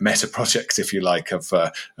of meta project, if you like, of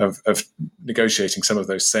negotiating some of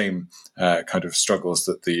those same kind of struggles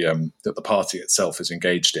that the party itself is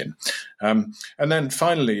engaged in. And then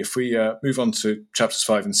finally, if we move on to chapters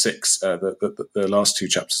 5 and 6, the last two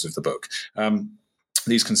chapters of the book.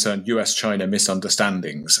 These concern US-China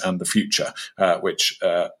misunderstandings and the future, which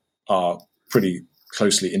are pretty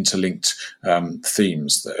closely interlinked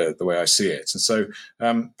themes, the way I see it. And so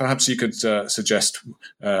perhaps you could suggest,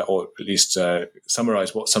 or at least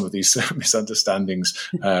summarize what some of these misunderstandings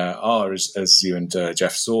are as you and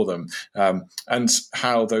Jeff saw them, and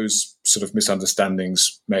how those sort of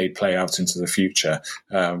misunderstandings may play out into the future,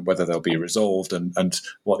 whether they'll be resolved, and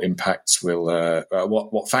what impacts will,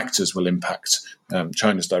 what factors will impact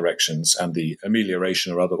China's directions and the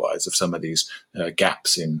amelioration or otherwise of some of these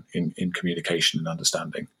gaps in communication and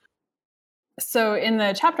understanding. So in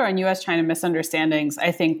the chapter on US-China misunderstandings,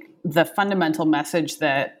 I think the fundamental message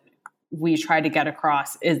that we try to get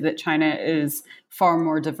across is that China is far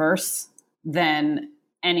more diverse than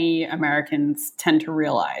any Americans tend to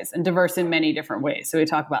realize, and diverse in many different ways. So we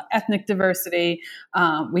talk about ethnic diversity,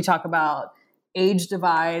 we talk about age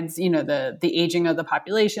divides, the aging of the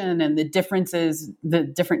population and the differences, the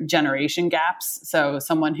different generation gaps. So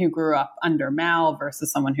someone who grew up under Mao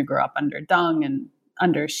versus someone who grew up under Deng and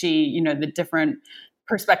under Xi, the different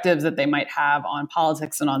perspectives that they might have on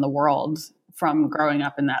politics and on the world from growing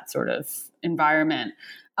up in that sort of environment.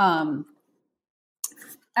 And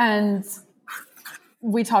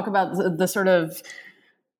we talk about the sort of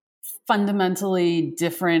fundamentally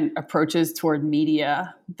different approaches toward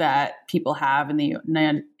media that people have in the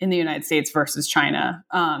United States versus China,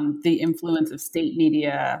 the influence of state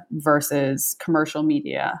media versus commercial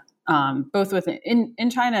media, both in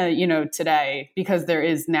China, today, because there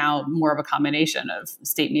is now more of a combination of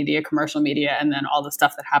state media, commercial media, and then all the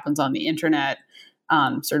stuff that happens on the internet,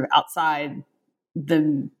 sort of outside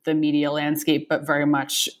the media landscape, but very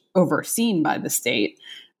much overseen by the state.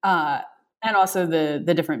 And also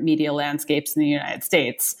the different media landscapes in the United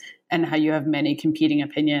States, and how you have many competing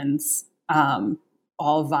opinions,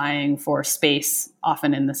 all vying for space,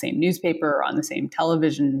 often in the same newspaper or on the same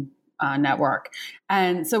television network.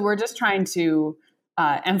 And so we're just trying to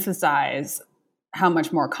emphasize how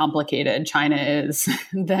much more complicated China is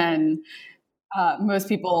than most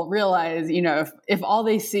people realize. If all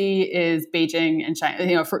they see is Beijing and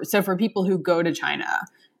China, so for people who go to China,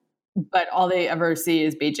 but all they ever see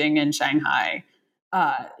is Beijing and Shanghai,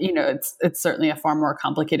 it's certainly a far more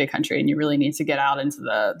complicated country, and you really need to get out into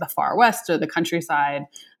the far west or the countryside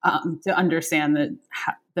to understand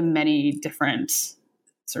the many different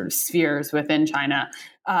sort of spheres within China,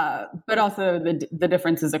 but also the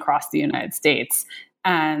differences across the United States.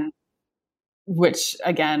 And which,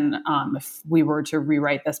 again, if we were to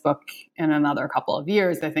rewrite this book in another couple of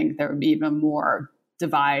years, I think there would be even more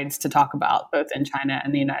divides to talk about, both in China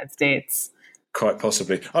and the United States. Quite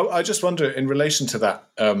possibly. I just wonder, in relation to that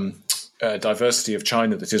diversity of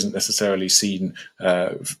China that isn't necessarily seen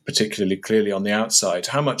particularly clearly on the outside,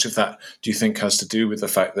 how much of that do you think has to do with the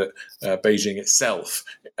fact that Beijing itself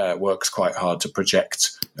works quite hard to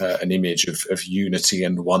project an image of unity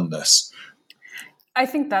and oneness? I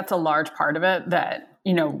think that's a large part of it, that,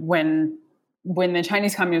 when the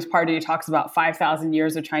Chinese Communist Party talks about 5,000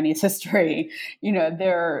 years of Chinese history,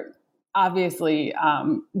 they're obviously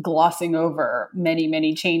glossing over many,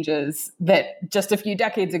 many changes that just a few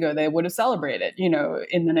decades ago they would have celebrated. In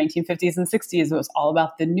the 1950s and 60s, it was all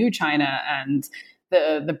about the new China and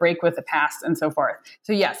the break with the past and so forth.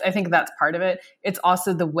 So yes, I think that's part of it. It's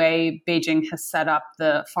also the way Beijing has set up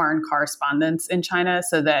the foreign correspondence in China,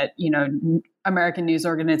 so that, American news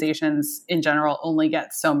organizations in general only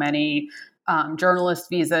get so many journalist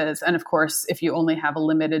visas. And of course, if you only have a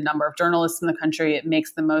limited number of journalists in the country, it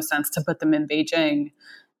makes the most sense to put them in Beijing.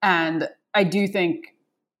 And I do think,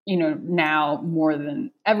 now more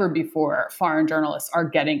than ever before, foreign journalists are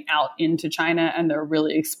getting out into China, and they're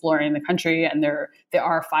really exploring the country, and they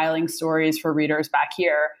are filing stories for readers back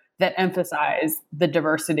here that emphasize the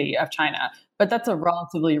diversity of China. But that's a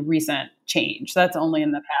relatively recent change. That's only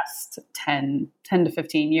in the past 10 to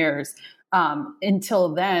 15 years.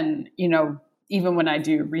 Until then, even when I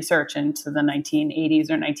do research into the 1980s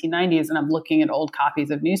or 1990s and I'm looking at old copies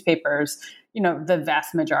of newspapers, the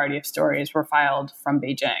vast majority of stories were filed from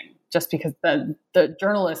Beijing just because the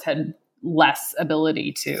journalists had less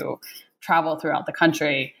ability to travel throughout the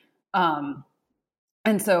country. And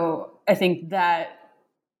so I think that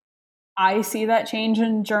I see that change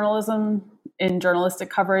in journalism, in journalistic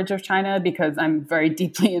coverage of China, because I'm very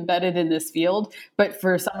deeply embedded in this field. But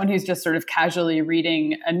for someone who's just sort of casually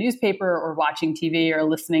reading a newspaper or watching TV or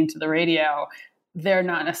listening to the radio, they're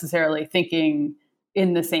not necessarily thinking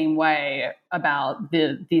in the same way about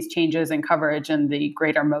these changes in coverage and the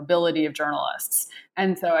greater mobility of journalists.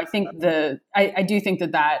 And so I think I do think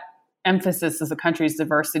that emphasis of the country's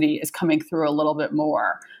diversity is coming through a little bit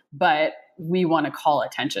more, but we want to call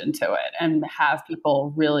attention to it and have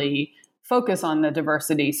people really focus on the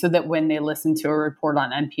diversity so that when they listen to a report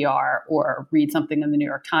on NPR or read something in the New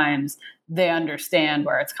York Times, they understand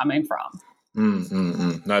where it's coming from.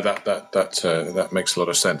 No, that makes a lot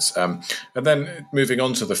of sense. And then moving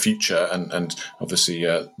on to the future, and obviously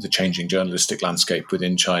the changing journalistic landscape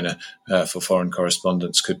within China for foreign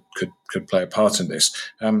correspondents could play a part in this.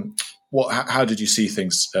 How did you see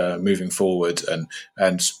things moving forward,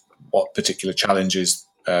 and what particular challenges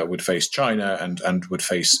would face China and would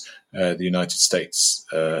face the United States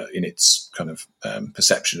in its kind of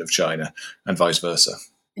perception of China, and vice versa?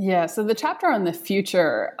 Yeah. So the chapter on the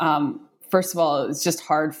future. First of all, it's just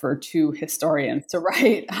hard for two historians to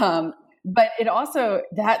write. But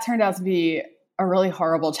that turned out to be a really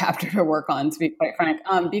horrible chapter to work on, to be quite frank,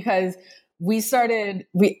 because we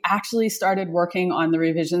actually started working on the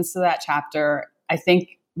revisions to that chapter, I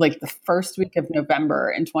think like the first week of November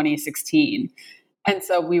in 2016. And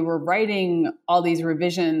so we were writing all these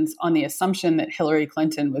revisions on the assumption that Hillary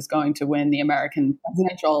Clinton was going to win the American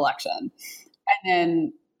presidential election. And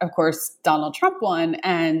then, of course, Donald Trump won,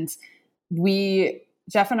 and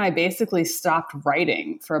Jeff and I basically stopped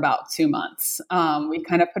writing for about 2 months. We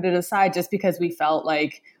kind of put it aside just because we felt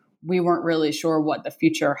like we weren't really sure what the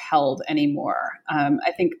future held anymore.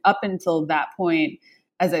 I think up until that point,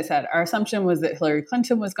 as I said, our assumption was that Hillary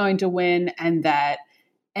Clinton was going to win and that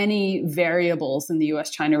any variables in the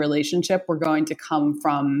U.S.-China relationship were going to come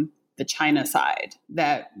from the China side,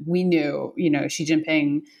 that we knew, Xi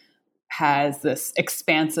Jinping has this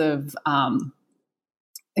expansive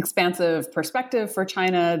perspective for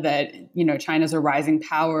China, that, China's a rising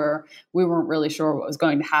power. We weren't really sure what was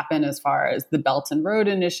going to happen as far as the Belt and Road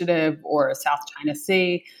Initiative or South China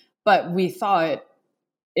Sea. But we thought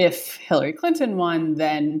if Hillary Clinton won,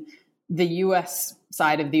 then the U.S.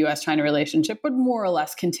 side of the U.S.-China relationship would more or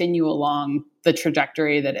less continue along the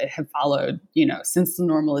trajectory that it had followed, since the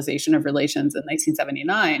normalization of relations in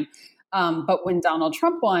 1979. But when Donald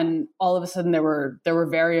Trump won, all of a sudden there were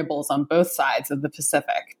variables on both sides of the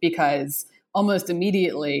Pacific, because almost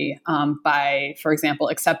immediately, by, for example,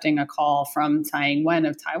 accepting a call from Tsai Ing-wen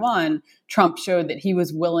of Taiwan, Trump showed that he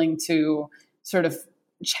was willing to sort of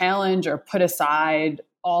challenge or put aside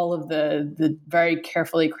all of the very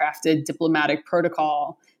carefully crafted diplomatic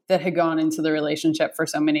protocol that had gone into the relationship for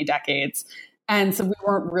so many decades. And so we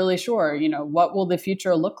weren't really sure, what will the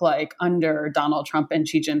future look like under Donald Trump and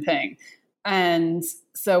Xi Jinping? And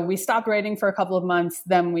so we stopped writing for a couple of months.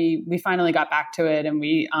 Then we finally got back to it, and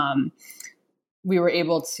we were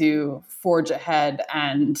able to forge ahead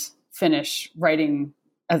and finish writing.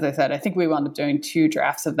 As I said, I think we wound up doing 2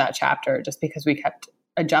 drafts of that chapter just because we kept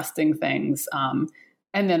adjusting things.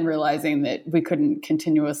 And then realizing that we couldn't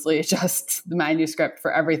continuously adjust the manuscript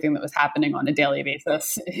for everything that was happening on a daily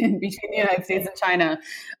basis between the United States and China.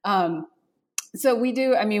 So we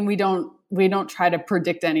don't try to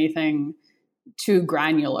predict anything too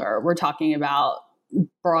granular. We're talking about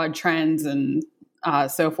broad trends and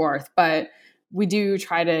so forth, but we do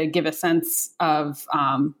try to give a sense of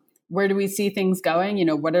where do we see things going?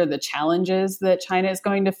 What are the challenges that China is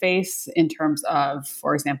going to face in terms of,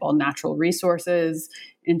 for example, natural resources,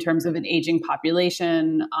 in terms of an aging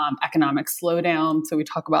population, economic slowdown. So we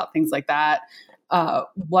talk about things like that.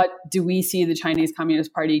 What do we see the Chinese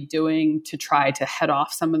Communist Party doing to try to head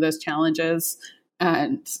off some of those challenges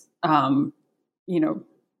and,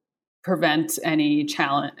 prevent any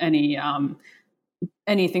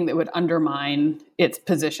anything that would undermine its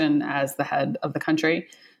position as the head of the country?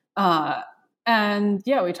 We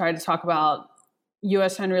try to talk about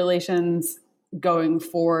U.S.-China relations going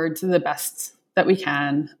forward to the best that we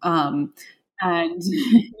can.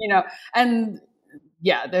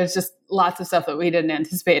 There's just lots of stuff that we didn't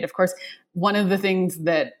anticipate. Of course, one of the things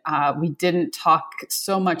that we didn't talk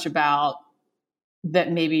so much about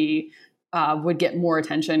that maybe would get more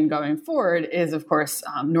attention going forward is, of course,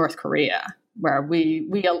 North Korea. where we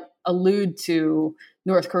allude to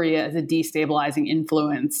North Korea as a destabilizing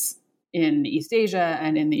influence in East Asia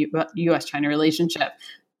and in the U.S.-China relationship.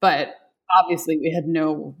 But obviously, we had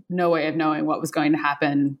no way of knowing what was going to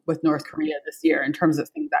happen with North Korea this year in terms of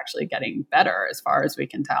things actually getting better, as far as we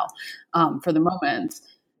can tell, for the moment.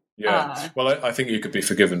 Yeah, well, I think you could be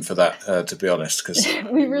forgiven for that, to be honest, because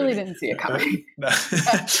we really didn't see it coming.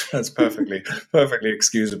 That's perfectly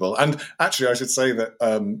excusable. And actually, I should say that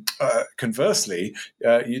conversely,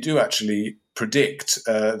 you do actually predict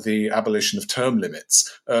the abolition of term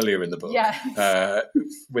limits earlier in the book, yes.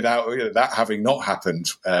 Without that having not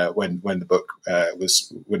happened when the book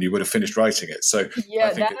when you would have finished writing it. So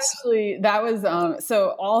yeah, that was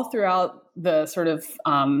so all throughout the sort of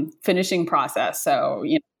finishing process. So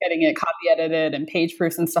getting it copy edited and page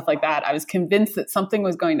proofs and stuff like that, I was convinced that something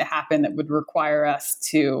was going to happen that would require us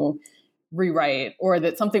to rewrite, or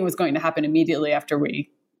that something was going to happen immediately after we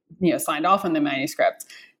signed off on the manuscript.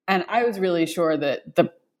 And I was really sure that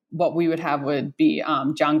what we would have would be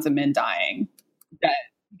Jiang Zemin dying,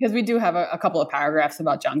 because we do have a couple of paragraphs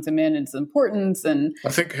about Jiang Zemin and its importance. And I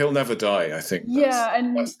think he'll never die. I think.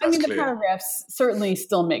 That's clear. The paragraphs certainly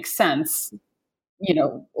still make sense,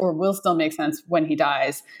 or will still make sense when he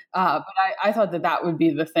dies. But I thought that would be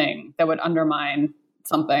the thing that would undermine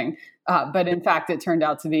something. But in fact, it turned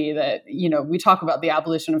out to be that, we talk about the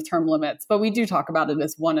abolition of term limits, but we do talk about it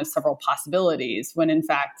as one of several possibilities, when in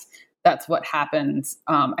fact, that's what happened,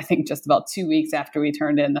 I think just about 2 weeks after we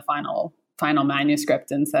turned in the final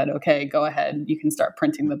manuscript and said, okay, go ahead, you can start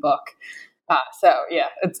printing the book. So yeah,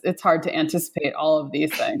 it's hard to anticipate all of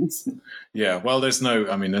these things. Yeah, well, there's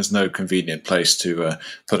no convenient place to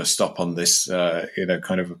put a stop on this,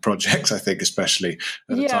 kind of a project. I think, especially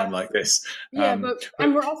at a time like this. Yeah,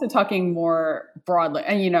 and we're also talking more broadly,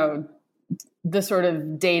 and the sort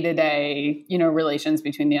of day-to-day, relations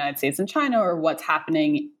between the United States and China, or what's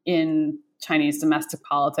happening in Chinese domestic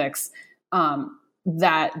politics.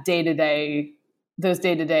 That day-to-day, those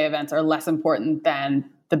day-to-day events are less important than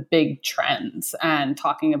the big trends, and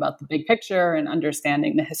talking about the big picture and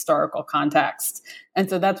understanding the historical context. And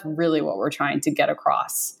so that's really what we're trying to get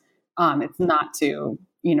across. It's not to,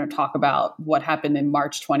 talk about what happened in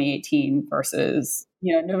March 2018 versus,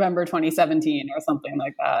 November 2017 or something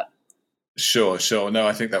like that. Sure. No,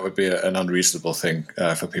 I think that would be an unreasonable thing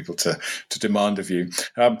for people to demand of you.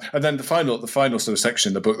 And then the final sort of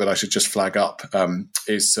section in the book that I should just flag up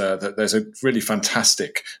is that there's a really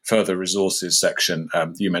fantastic further resources section.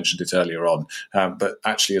 You mentioned it earlier on, but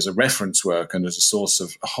actually as a reference work and as a source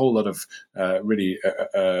of a whole lot of really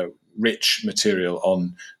rich material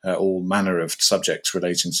on all manner of subjects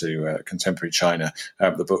relating to contemporary China.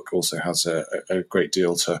 The book also has a great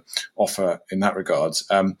deal to offer in that regard.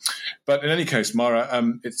 But in any case, Mara,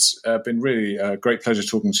 it's been really a great pleasure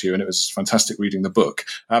talking to you, and it was fantastic reading the book.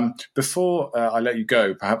 Before I let you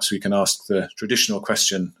go, perhaps we can ask the traditional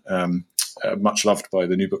question, much loved by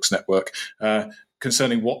the New Books Network,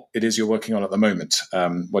 concerning what it is you're working on at the moment.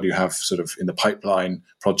 What do you have sort of in the pipeline,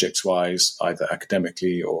 projects-wise, either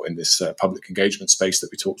academically or in this public engagement space that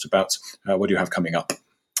we talked about? What do you have coming up?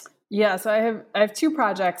 Yeah, so I have two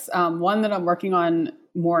projects. One that I'm working on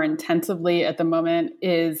more intensively at the moment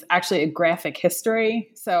is actually a graphic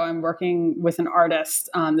history. So I'm working with an artist.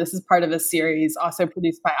 This is part of a series also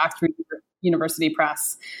produced by Oxford University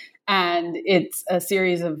Press. And it's a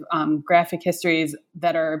series of graphic histories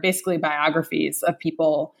that are basically biographies of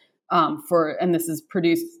people and this is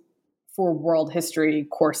produced for world history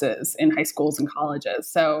courses in high schools and colleges.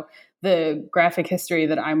 So the graphic history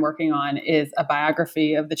that I'm working on is a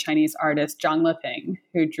biography of the Chinese artist Zhang Leping,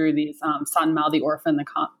 who drew these San Mao the Orphan, the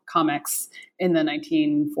comics in the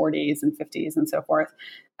 1940s and 50s and so forth.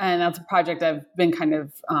 And that's a project I've been kind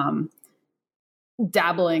of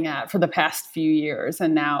dabbling at for the past few years,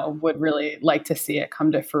 and now would really like to see it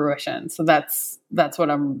come to fruition. So that's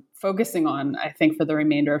what I'm focusing on, I think, for the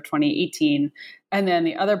remainder of 2018. And then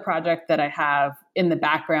the other project that I have in the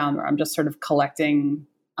background, where I'm just sort of collecting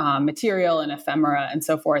material and ephemera and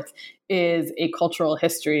so forth, is a cultural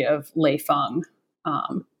history of Lei Feng.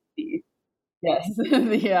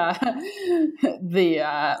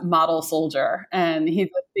 The model soldier. And he's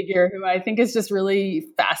a figure who I think is just really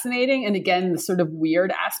fascinating. And again, the sort of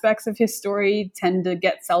weird aspects of his story tend to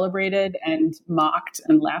get celebrated and mocked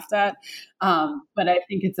and laughed at. But I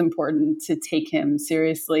think it's important to take him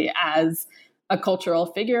seriously as a cultural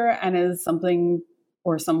figure and as something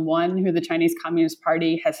or someone who the Chinese Communist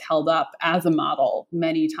Party has held up as a model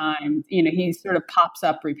many times. He sort of pops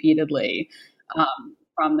up repeatedly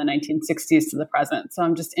from the 1960s to the present. So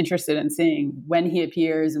I'm just interested in seeing when he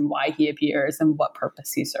appears and why he appears and what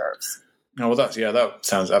purpose he serves. Oh, well, that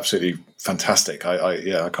sounds absolutely fantastic.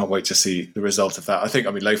 I can't wait to see the result of that. I think,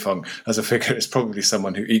 Lei Feng as a figure is probably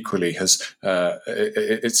someone who equally has.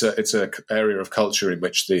 It's a area of culture in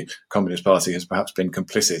which the Communist Party has perhaps been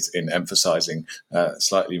complicit in emphasising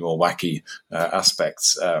slightly more wacky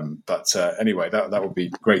aspects. But anyway, that would be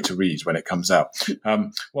great to read when it comes out.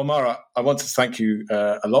 Well, Mara, I want to thank you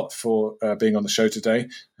a lot for being on the show today.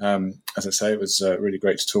 As I say, it was really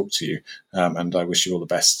great to talk to you, and I wish you all the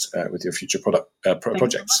best with your future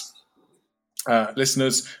projects.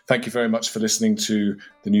 Listeners, thank you very much for listening to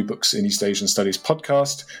the New Books in East Asian Studies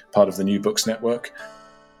podcast, part of the New Books Network.